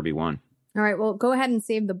solid RB1. All right, well, go ahead and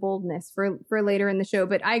save the boldness for later in the show.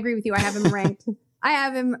 But I agree with you. I have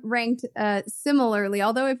him ranked. Similarly.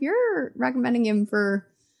 Although if you're recommending him for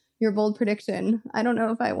your bold prediction, I don't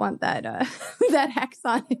know if I want that that hex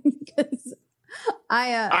on him because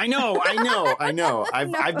I know.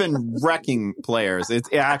 I've been wrecking players. It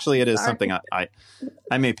is something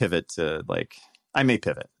I may pivot to like. I may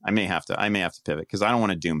pivot. I may have to pivot because I don't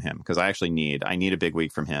want to doom him because I need a big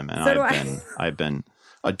week from him. And I've been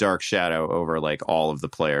a dark shadow over like all of the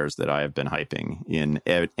players that I have been hyping in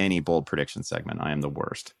any bold prediction segment. I am the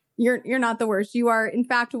worst. You're not the worst. You are, in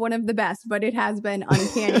fact, one of the best, but it has been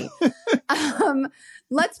uncanny.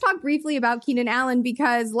 Let's talk briefly about Keenan Allen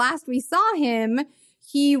because last we saw him,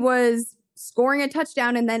 he was scoring a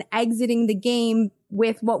touchdown and then exiting the game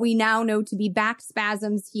with what we now know to be back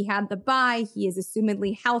spasms. He had the bye. He is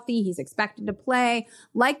assumedly healthy. He's expected to play.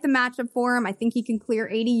 Like the matchup for him, I think he can clear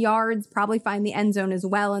 80 yards, probably find the end zone as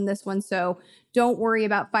well in this one. So don't worry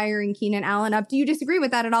about firing Keenan Allen up. Do you disagree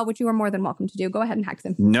with that at all, which you are more than welcome to do? Go ahead and hex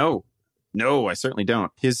him. No, I certainly don't.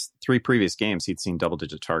 His 3 previous games, he'd seen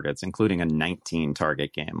double-digit targets, including a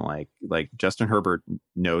 19-target game. Like Justin Herbert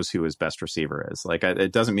knows who his best receiver is. Like,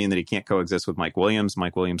 it doesn't mean that he can't coexist with Mike Williams.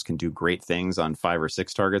 Mike Williams can do great things on 5 or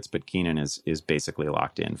 6 targets, but Keenan is basically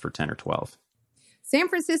locked in for 10 or 12. San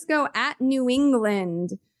Francisco at New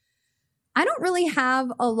England. I don't really have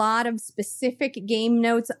a lot of specific game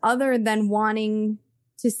notes other than wanting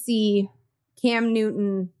to see Cam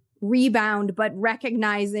Newton rebound, but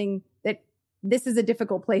recognizing that this is a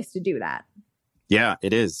difficult place to do that. Yeah,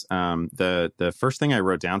 it is. The first thing I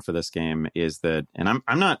wrote down for this game is that, and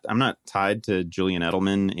I'm not tied to Julian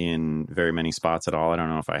Edelman in very many spots at all. I don't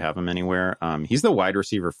know if I have him anywhere. He's the wide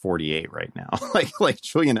receiver 48 right now. like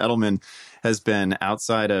Julian Edelman has been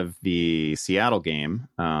outside of the Seattle game,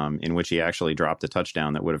 in which he actually dropped a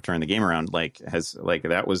touchdown that would have turned the game around.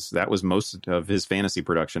 That was most of his fantasy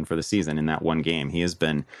production for the season in that one game. He has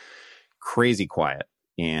been crazy quiet.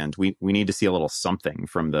 And we need to see a little something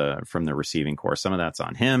from the receiving core. Some of that's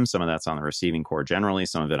on him. Some of that's on the receiving core generally.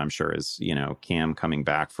 Some of it, I'm sure, is, Cam coming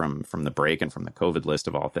back from the break and from the COVID list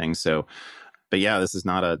of all things. So, but yeah, this is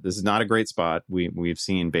not a great spot. We've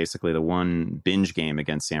seen basically the one binge game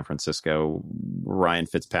against San Francisco, Ryan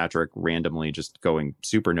Fitzpatrick randomly just going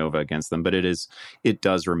supernova against them. But it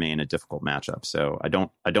does remain a difficult matchup. So I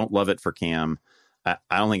don't love it for Cam. I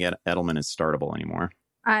don't think Edelman is startable anymore.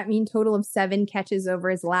 I mean, total of 7 catches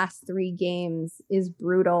over his last 3 games is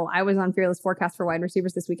brutal. I was on Fearless Forecast for wide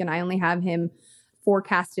receivers this week, and I only have him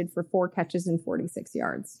forecasted for 4 catches and 46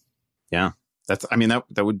 yards. Yeah, that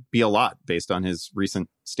would be a lot based on his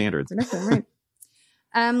recent standards. Right.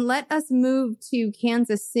 Let us move to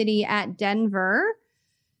Kansas City at Denver.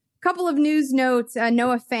 Couple of news notes.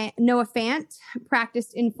 Noah Fant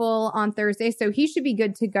practiced in full on Thursday, so he should be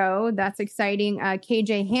good to go. That's exciting.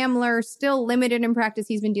 KJ Hamler still limited in practice.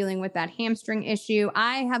 He's been dealing with that hamstring issue.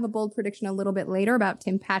 I have a bold prediction a little bit later about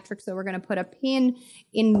Tim Patrick, so we're going to put a pin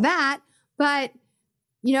in that. But,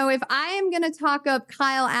 if I am going to talk up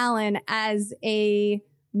Kyle Allen as a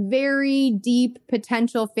very deep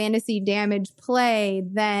potential fantasy damage play,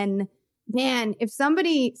 then, man, if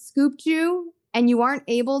somebody scooped you and you aren't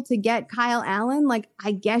able to get Kyle Allen,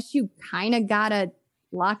 I guess you kind of got to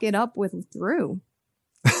lock it up with Drew.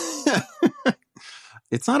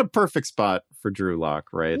 It's not a perfect spot for Drew Lock,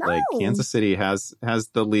 right? No. Kansas City has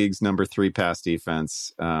the league's number 3 pass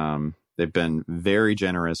defense. They've been very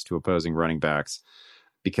generous to opposing running backs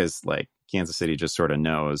because Kansas City just sort of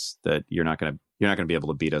knows that you're not going to be able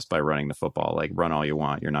to beat us by running the football. Run all you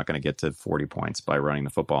want. You're not going to get to 40 points by running the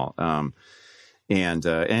football. And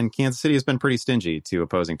Kansas City has been pretty stingy to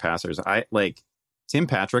opposing passers. Tim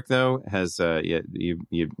Patrick, though, has you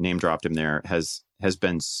name dropped him there, has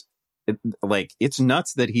been it's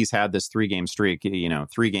nuts that he's had this 3-game streak,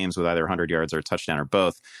 3 games with either 100 yards or a touchdown or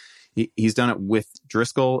both. He's done it with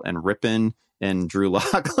Driscoll and Rippon and Drew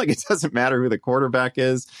Lock. Like, it doesn't matter who the quarterback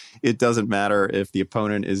is. It doesn't matter if the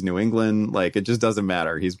opponent is New England. Like, it just doesn't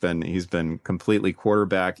matter. He's been completely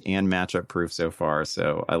quarterback and matchup proof so far.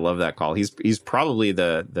 So I love that call. He's probably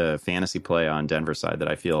the fantasy play on Denver side that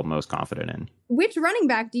I feel most confident in. Which running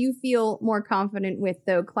back do you feel more confident with,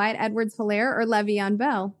 though? Clyde Edwards-Helaire or Le'Veon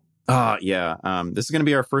Bell? Yeah. This is going to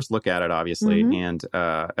be our first look at it, obviously. Mm-hmm. And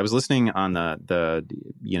I was listening on the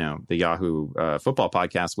Yahoo football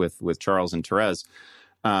podcast with Charles and Therese.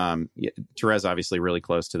 Therese obviously really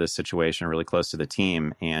close to this situation, really close to the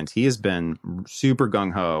team, and he has been super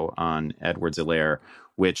gung ho on Edwards-Helaire,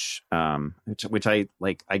 which I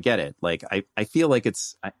like. I get it. Like, I feel like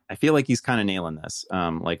I feel like he's kind of nailing this.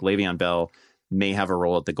 Like, Le'Veon Bell may have a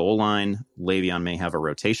role at the goal line. Le'Veon may have a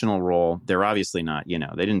rotational role. They're obviously not, they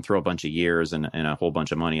didn't throw a bunch of years and a whole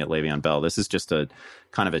bunch of money at Le'Veon Bell. This is just a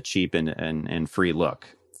kind of a cheap and free look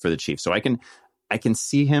for the Chiefs. So I can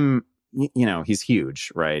see him, he's huge,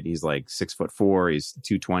 right? He's like 6'4", he's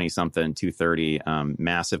 220 something, 230,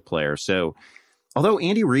 massive player. So although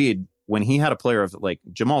Andy Reid, when he had a player of like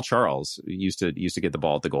Jamal Charles used to get the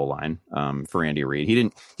ball at the goal line for Andy Reid,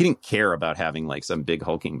 he didn't care about having like some big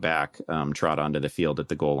hulking back trot onto the field at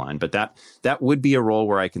the goal line. But that would be a role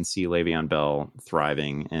where I can see Le'Veon Bell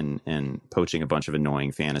thriving and poaching a bunch of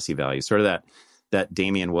annoying fantasy value. Sort of that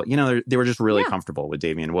Damian, they were just really comfortable with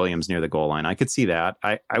Damian Williams near the goal line. I could see that.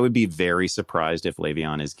 I would be very surprised if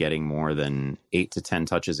Le'Veon is getting more than 8 to 10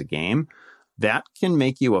 touches a game. That can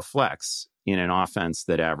make you a flex in an offense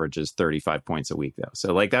that averages 35 points a week, though.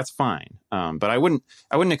 So like, that's fine. But I wouldn't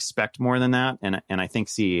expect more than that. And I think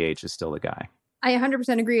CEH is still the guy. I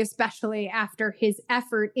 100% agree, especially after his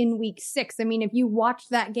effort in week 6. I mean, if you watch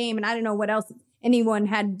that game, and I don't know what else anyone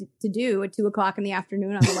had to do at 2:00 in the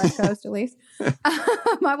afternoon on the West Coast, at least.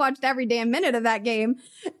 I watched every damn minute of that game.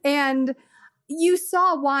 And you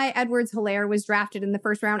saw why Edwards-Helaire was drafted in the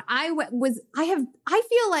first round. I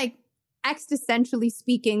feel like, existentially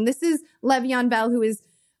speaking, this is Le'Veon Bell, who has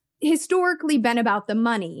historically been about the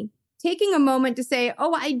money, taking a moment to say,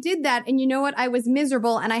 oh, I did that. And you know what? I was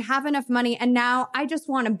miserable and I have enough money. And now I just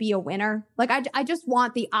want to be a winner. Like, I just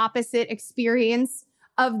want the opposite experience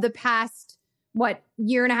of the past,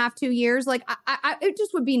 year and a half, 2 years. Like, it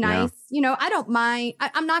just would be nice. Yeah. I don't mind.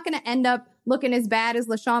 I'm not going to end up looking as bad as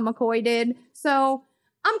LaShawn McCoy did. So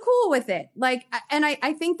I'm cool with it. Like, and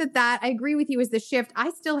I think that I agree with you as the shift.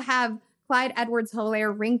 I still have Clyde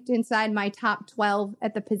Edwards-Helaire ranked inside my top 12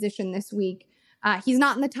 at the position this week. He's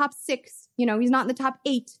not in the top 6, he's not in the top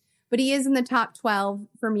 8, but he is in the top 12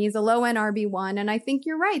 for me as a low end RB1. And I think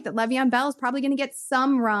you're right that Le'Veon Bell is probably going to get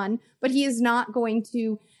some run, but he is not going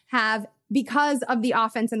to have, because of the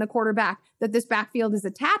offense and the quarterback that this backfield is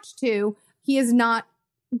attached to, he is not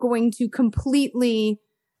going to completely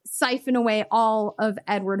siphon away all of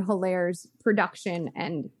Edwards-Helaire's production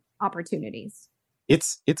and opportunities.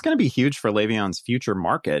 It's going to be huge for Le'Veon's future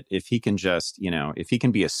market if he can just, if he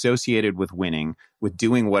can be associated with winning, with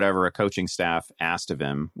doing whatever a coaching staff asked of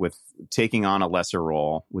him, with taking on a lesser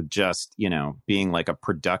role, with just, being like a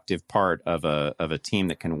productive part of a team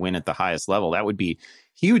that can win at the highest level. That would be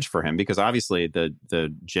huge for him, because obviously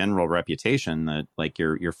the general reputation that, like,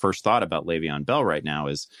 your first thought about Le'Veon Bell right now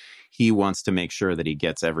is he wants to make sure that he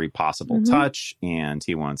gets every possible touch, and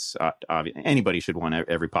he wants anybody should want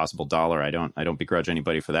every possible dollar. I don't begrudge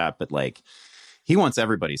anybody for that, but like, he wants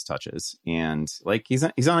everybody's touches, and like, he's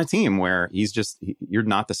on a team where you're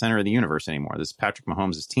not the center of the universe anymore. This is Patrick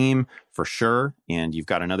Mahomes' team for sure, and you've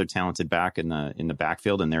got another talented back in the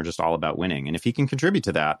backfield, and they're just all about winning. And if he can contribute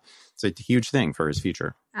to that, it's a huge thing for his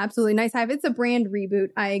future. Absolutely. Nice, Hive. It's a brand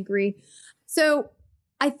reboot. I agree. So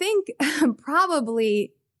I think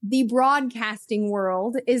probably the broadcasting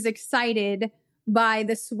world is excited by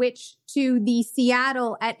the switch to the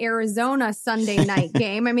Seattle at Arizona Sunday night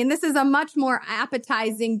game. I mean, this is a much more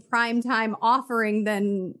appetizing primetime offering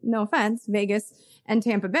than, no offense, Vegas and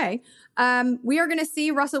Tampa Bay. We are going to see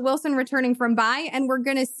Russell Wilson returning from bye, and we're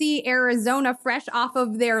going to see Arizona fresh off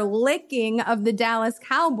of their licking of the Dallas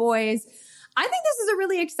Cowboys. I think this is a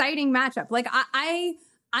really exciting matchup. Like, I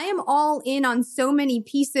am all in on so many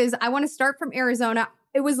pieces. I want to start from Arizona.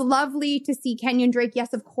 It was lovely to see Kenyon Drake.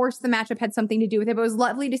 Yes, of course, the matchup had something to do with it, but it was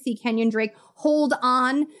lovely to see Kenyon Drake hold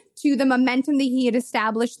on to the momentum that he had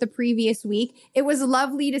established the previous week. It was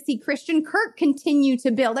lovely to see Christian Kirk continue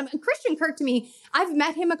to build. I mean, Christian Kirk, to me, I've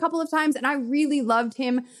met him a couple of times, and I really loved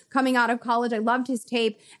him coming out of college. I loved his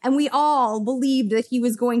tape, and we all believed that he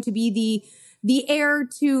was going to be the heir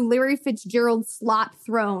to Larry Fitzgerald's slot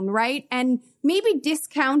throne, right? And maybe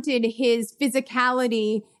discounted his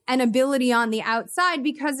physicality and ability on the outside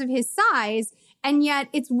because of his size. And yet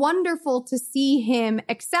it's wonderful to see him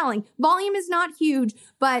excelling. Volume is not huge,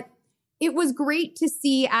 but it was great to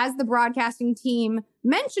see, as the broadcasting team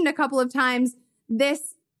mentioned a couple of times,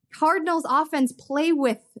 this Cardinals offense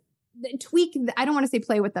tweak, I don't want to say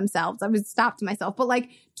play with themselves. I was stopped myself, but like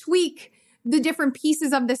tweak the different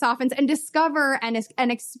pieces of this offense and discover and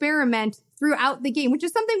experiment throughout the game, which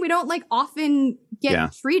is something we don't like often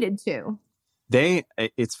get treated to.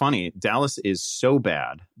 It's funny. Dallas is so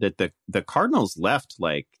bad that the Cardinals left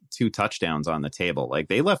like 2 touchdowns on the table. Like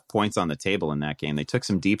they left points on the table in that game. They took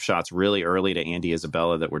some deep shots really early to Andy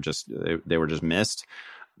Isabella that were just missed.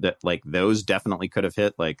 That like those definitely could have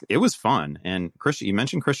hit. Like it was fun. And Christian, you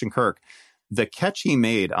mentioned Christian Kirk. The catch he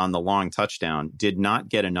made on the long touchdown did not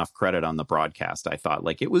get enough credit on the broadcast. I thought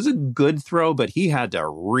like it was a good throw, but he had to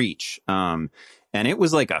reach. And it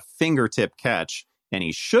was like a fingertip catch. And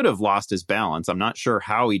he should have lost his balance. I'm not sure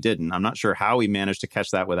how he didn't. I'm not sure how he managed to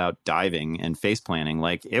catch that without diving and face planting.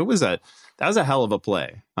 Like that was a hell of a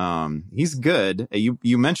play. He's good.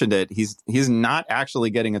 You mentioned it. He's not actually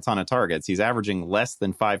getting a ton of targets. He's averaging less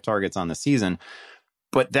than 5 targets on the season.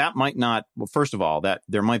 But that might not. Well, first of all, that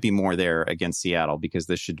there might be more there against Seattle because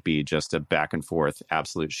this should be just a back and forth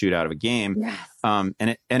absolute shootout of a game. Yes.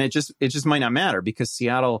 And it just might not matter because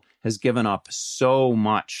Seattle has given up so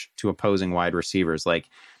much to opposing wide receivers. Like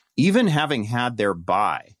even having had their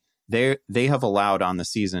bye, they have allowed on the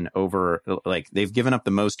season over, like they've given up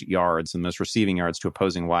the most yards and most receiving yards to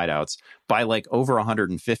opposing wideouts by like over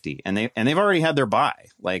 150. And they've already had their bye.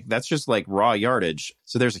 Like that's just like raw yardage.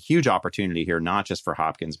 So there's a huge opportunity here, not just for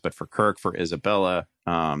Hopkins, but for Kirk, for Isabella.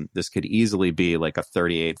 This could easily be like a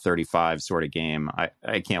 38-35 sort of game.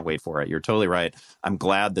 I can't wait for it. You're totally right. I'm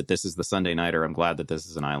glad that this is the Sunday nighter. I'm glad that this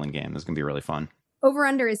is an island game. This is going to be really fun.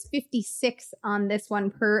 Over-under is 56 on this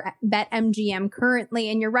one per BetMGM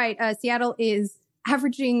currently. And you're right, Seattle is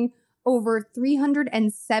averaging over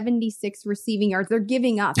 376 receiving yards. They're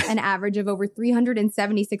giving up an average of over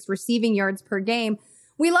 376 receiving yards per game.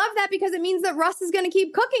 We love that because it means that Russ is going to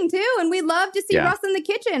keep cooking too. And we love to see Russ in the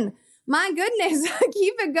kitchen. My goodness,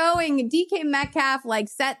 keep it going. DK Metcalf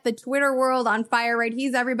set the Twitter world on fire, right?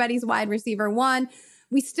 He's everybody's wide receiver 1.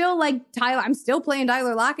 We still like Tyler. I'm still playing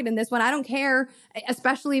Tyler Lockett in this one. I don't care,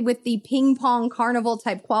 especially with the ping pong carnival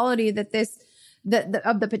type quality that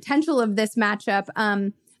of the potential of this matchup.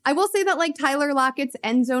 I will say that Tyler Lockett's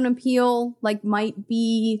end zone appeal might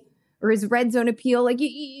be, or his red zone appeal,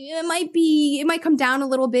 it might come down a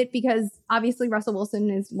little bit because obviously Russell Wilson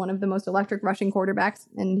is one of the most electric rushing quarterbacks,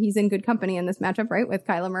 and he's in good company in this matchup, right, with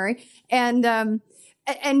Kyler Murray. And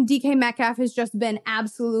DK Metcalf has just been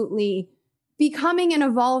absolutely becoming and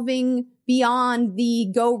evolving beyond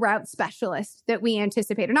the go route specialist that we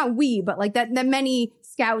anticipated. Not we, but that many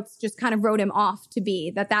scouts just kind of wrote him off to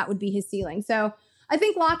be, that would be his ceiling. So I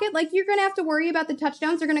think Lockett, you're going to have to worry about the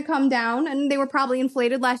touchdowns. They're going to come down, and they were probably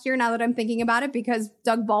inflated last year now that I'm thinking about it because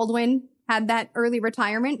Doug Baldwin had that early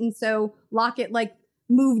retirement. And so Lockett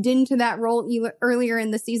moved into that role earlier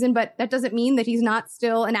in the season, but that doesn't mean that he's not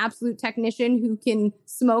still an absolute technician who can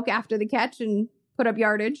smoke after the catch and put up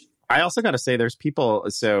yardage. I also got to say there's people.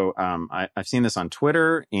 So I've seen this on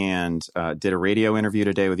Twitter and did a radio interview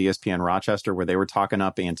today with ESPN Rochester where they were talking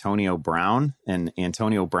up Antonio Brown and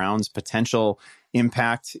Antonio Brown's potential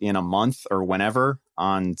impact in a month or whenever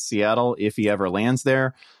on Seattle if he ever lands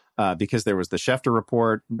there, because there was the Schefter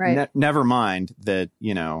report. Right. Never mind that,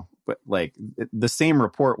 but the same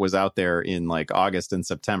report was out there in August and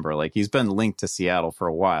September. He's been linked to Seattle for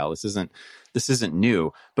a while. This isn't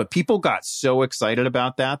new, but people got so excited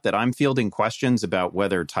about that I'm fielding questions about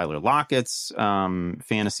whether Tyler Lockett's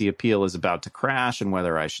fantasy appeal is about to crash and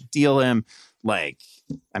whether I should deal him.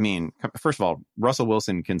 First of all, Russell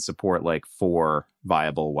Wilson can support 4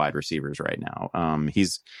 viable wide receivers right now.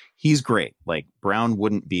 He's great. Brown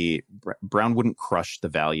wouldn't crush the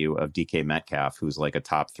value of DK Metcalf, who's a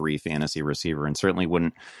top 3 fantasy receiver, and certainly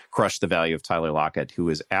wouldn't crush the value of Tyler Lockett, who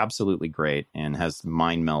is absolutely great and has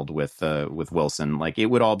mind meld with Wilson. It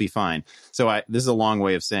would all be fine. So this is a long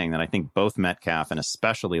way of saying that I think both Metcalf and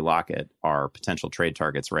especially Lockett are potential trade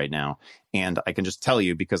targets right now. And I can just tell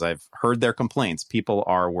you, because I've heard their complaints, people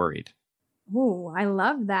are worried. Oh, I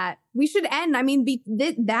love that. We should end.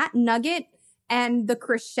 That nugget and the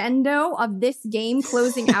crescendo of this game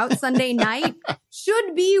closing out Sunday night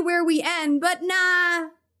should be where we end. But nah,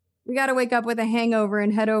 we got to wake up with a hangover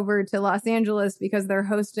and head over to Los Angeles because they're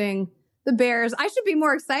hosting the Bears. I should be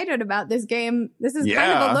more excited about this game. This is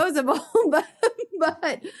kind of a losable,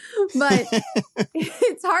 but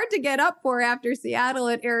it's hard to get up for after Seattle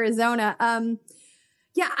at Arizona. I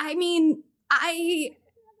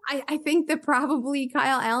think that probably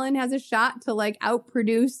Kyle Allen has a shot to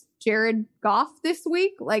outproduce Jared Goff this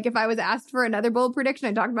week. Like if I was asked for another bold prediction,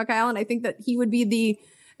 I talked about Kyle, and I think that he would be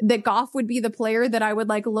that Goff would be the player that I would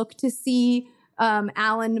like look to see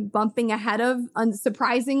Allen bumping ahead of,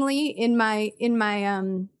 unsurprisingly, in my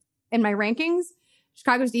rankings.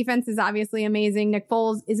 Chicago's defense is obviously amazing. Nick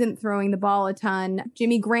Foles isn't throwing the ball a ton.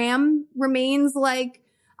 Jimmy Graham remains like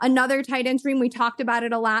another tight end stream. We talked about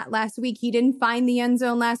it a lot last week. He didn't find the end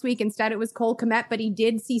zone last week. Instead, it was Cole Kmet, but he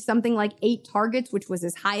did see something like 8 targets, which was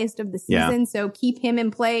his highest of the season. Yeah. So keep him in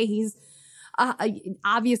play. He's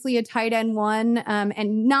obviously a tight end one,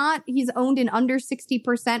 and he's owned in under 60%,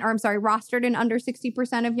 rostered in under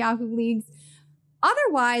 60% of Yahoo leagues.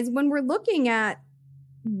 Otherwise, when we're looking at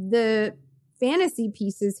the fantasy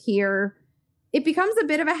pieces here, it becomes a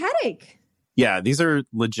bit of a headache. Yeah, these are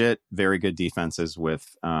legit very good defenses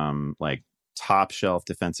with like top shelf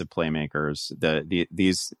defensive playmakers.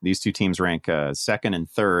 These two teams rank second and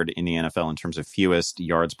third in the NFL in terms of fewest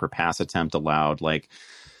yards per pass attempt allowed. Like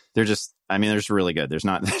they're just really good. There's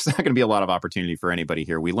not going to be a lot of opportunity for anybody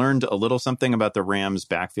here. We learned a little something about the Rams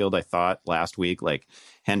backfield, I thought, last week. Like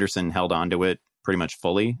Henderson held on to it pretty much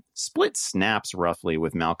fully, split snaps roughly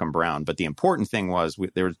with Malcolm Brown. But the important thing was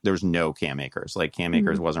there's no Cam Akers. Like Cam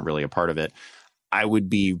Akers wasn't really a part of it. I would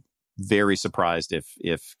be very surprised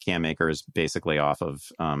if Cam Akers, basically off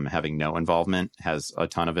of having no involvement, has a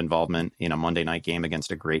ton of involvement in a Monday night game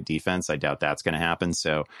against a great defense. I doubt that's going to happen.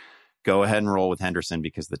 So go ahead and roll with Henderson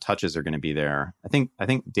because the touches are going to be there. I think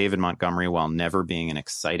David Montgomery, while never being an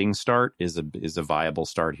exciting start, is a viable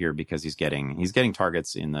start here because he's getting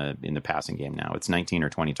targets in the passing game now. It's 19 or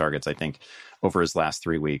 20 targets, I think, over his last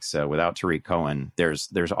 3 weeks. So without Tariq Cohen, there's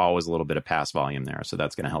always a little bit of pass volume there. So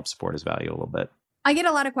that's going to help support his value a little bit. I get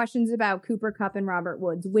a lot of questions about Cooper Kupp and Robert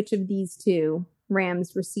Woods. Which of these two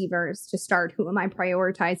Rams receivers to start? Who am I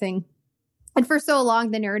prioritizing? And for so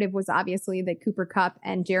long, the narrative was obviously that Cooper Kupp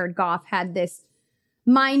and Jared Goff had this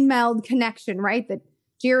mind meld connection, right? That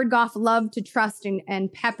Jared Goff loved to trust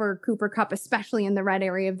and pepper Cooper Kupp, especially in the red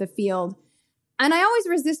area of the field. And I always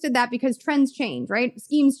resisted that because trends change, right?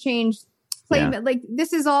 Schemes change. Like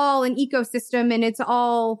this is all an ecosystem and it's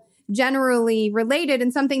all generally related.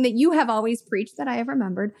 And something that you have always preached that I have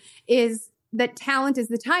remembered is that talent is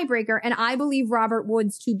the tiebreaker. And I believe Robert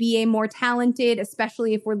Woods to be a more talented,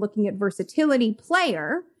 especially if we're looking at versatility,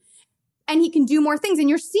 player. And he can do more things. And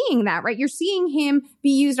you're seeing that, right? You're seeing him be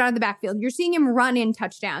used out of the backfield. You're seeing him run in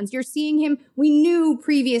touchdowns. You're seeing him. We knew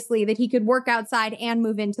previously that he could work outside and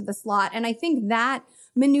move into the slot. And I think that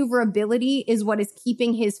maneuverability is what is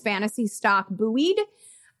keeping his fantasy stock buoyed.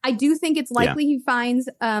 I do think it's likely he finds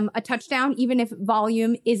a touchdown, even if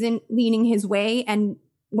volume isn't leaning his way. And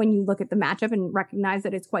when you look at the matchup and recognize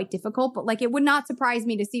that it's quite difficult, but like it would not surprise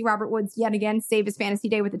me to see Robert Woods yet again save his fantasy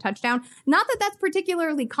day with a touchdown. Not that that's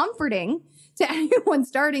particularly comforting to anyone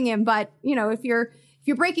starting him, but you know, if you're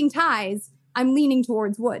breaking ties, I'm leaning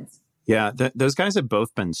towards Woods. Yeah, those guys have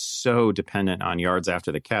both been so dependent on yards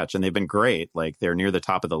after the catch, and they've been great. Like they're near the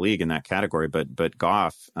top of the league in that category. But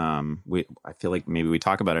Goff, I feel like maybe we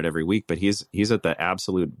talk about it every week, but he's at the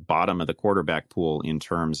absolute bottom of the quarterback pool in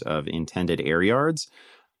terms of intended air yards.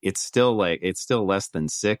 It's still less than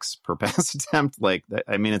 6 per pass attempt. Like,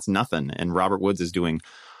 I mean, it's nothing. And Robert Woods is doing,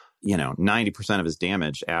 90% of his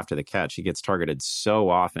damage after the catch. He gets targeted so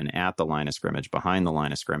often at the line of scrimmage, behind the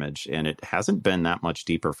line of scrimmage, and it hasn't been that much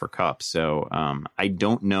deeper for Kupp. So I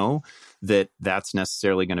don't know that that's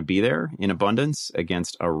necessarily going to be there in abundance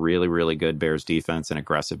against a really, really good Bears defense, an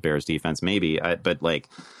aggressive Bears defense, maybe. But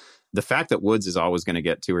the fact that Woods is always going to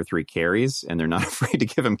get 2 or 3 carries and they're not afraid to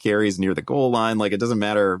give him carries near the goal line, like it doesn't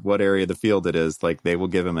matter what area of the field it is, like they will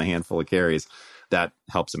give him a handful of carries. That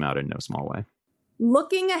helps him out in no small way.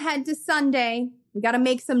 Looking ahead to Sunday, we got to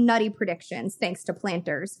make some nutty predictions thanks to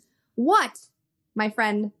Planters. What, my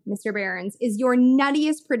friend, Mr. Behrens, is your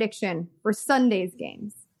nuttiest prediction for Sunday's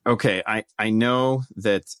games? Okay, I know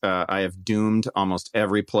that I have doomed almost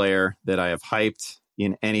every player that I have hyped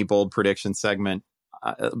in any bold prediction segment,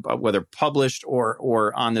 whether published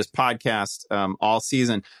or on this podcast all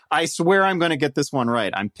season. I swear I'm going to get this one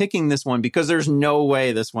right. I'm picking this one because there's no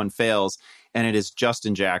way this one fails. And it is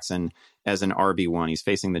Justin Jackson as an RB1. He's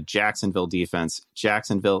facing the Jacksonville defense.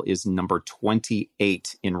 Jacksonville is number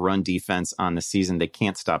 28 in run defense on the season. They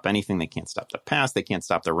can't stop anything. They can't stop the pass. They can't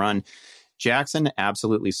stop the run. Jackson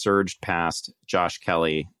absolutely surged past Josh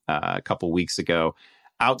Kelly a couple weeks ago.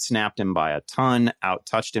 Outsnapped him by a ton,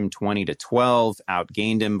 outtouched him 20-12,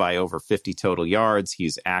 outgained him by over 50 total yards.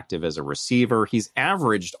 He's active as a receiver. He's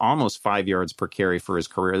averaged almost 5 yards per carry for his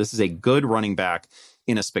career. This is a good running back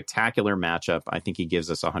in a spectacular matchup. I think he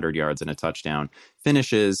gives us 100 yards and a touchdown.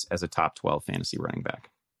 Finishes as a top 12 fantasy running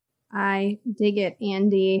back. I dig it,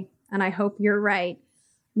 Andy, and I hope you're right.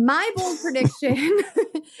 My bold prediction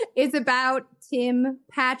is about Tim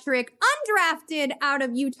Patrick, undrafted out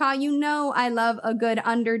of Utah. You know I love a good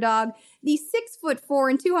underdog. The 6'4"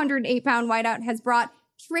 and 208-pound wideout has brought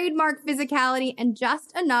trademark physicality and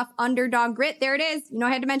just enough underdog grit. There it is. You know,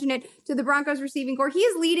 I had to mention it, to the Broncos receiving corps. He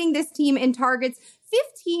is leading this team in targets,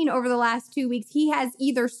 15 over the last 2 weeks. He has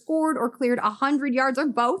either scored or cleared 100 yards or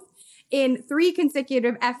both in 3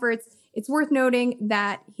 consecutive efforts. It's worth noting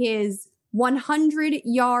that his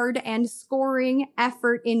 100-yard and scoring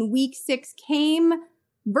effort in week 6 came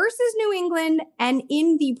versus New England and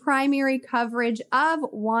in the primary coverage of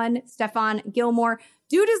one Stephon Gilmore.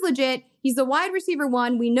 Dude is legit. He's the wide receiver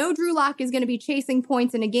 1. We know Drew Lock is going to be chasing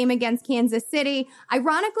points in a game against Kansas City.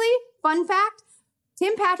 Ironically, fun fact,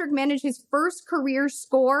 Tim Patrick managed his first career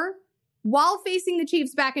score while facing the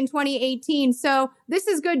Chiefs back in 2018. So this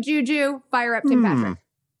is good juju. Fire up Tim Patrick.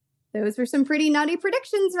 Those were some pretty nutty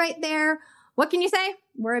predictions right there. What can you say?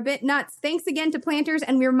 We're a bit nuts. Thanks again to Planters,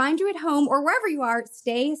 and we remind you at home or wherever you are,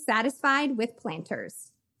 stay satisfied with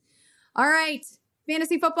Planters. All right,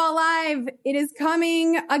 Fantasy Football Live. It is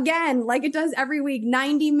coming again, like it does every week,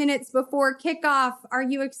 90 minutes before kickoff. Are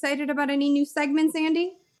you excited about any new segments,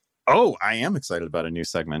 Andy? Oh, I am excited about a new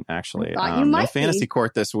segment, actually. No Fantasy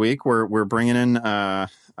Court this week. We're bringing in a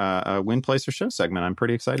Win, Place, or Show segment. I'm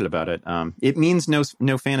pretty excited about it. It means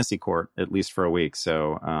no Fantasy Court, at least for a week.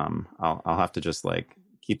 So I'll have to just like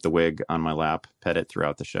keep the wig on my lap, pet it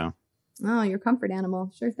throughout the show. Oh, your comfort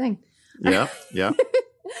animal. Sure thing. Yeah.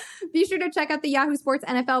 Be sure to check out the Yahoo Sports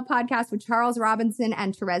NFL podcast with Charles Robinson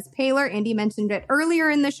and Therese Paylor. Andy mentioned it earlier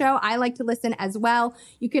in the show. I like to listen as well.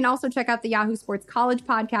 You can also check out the Yahoo Sports College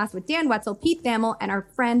podcast with Dan Wetzel, Pete Thamel, and our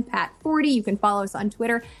friend Pat Forty. You can follow us on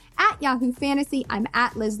Twitter at Yahoo Fantasy. I'm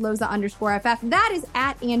at Liz Loza _FF. That is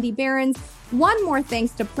at Andy Behrens. One more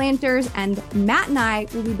thanks to Planters, and Matt and I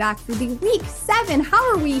will be back for the week 7. How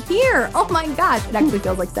are we here? Oh my gosh. It actually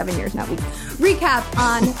feels like 7 years, not weeks. Recap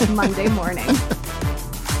on Monday morning.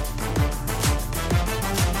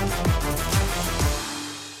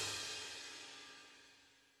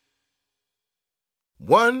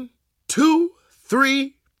 1, 2,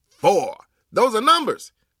 3, 4. Those are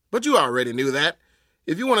numbers, but you already knew that.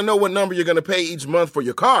 If you want to know what number you're going to pay each month for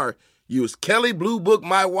your car, use Kelley Blue Book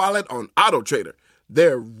My Wallet on AutoTrader.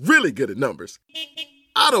 They're really good at numbers.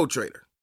 AutoTrader.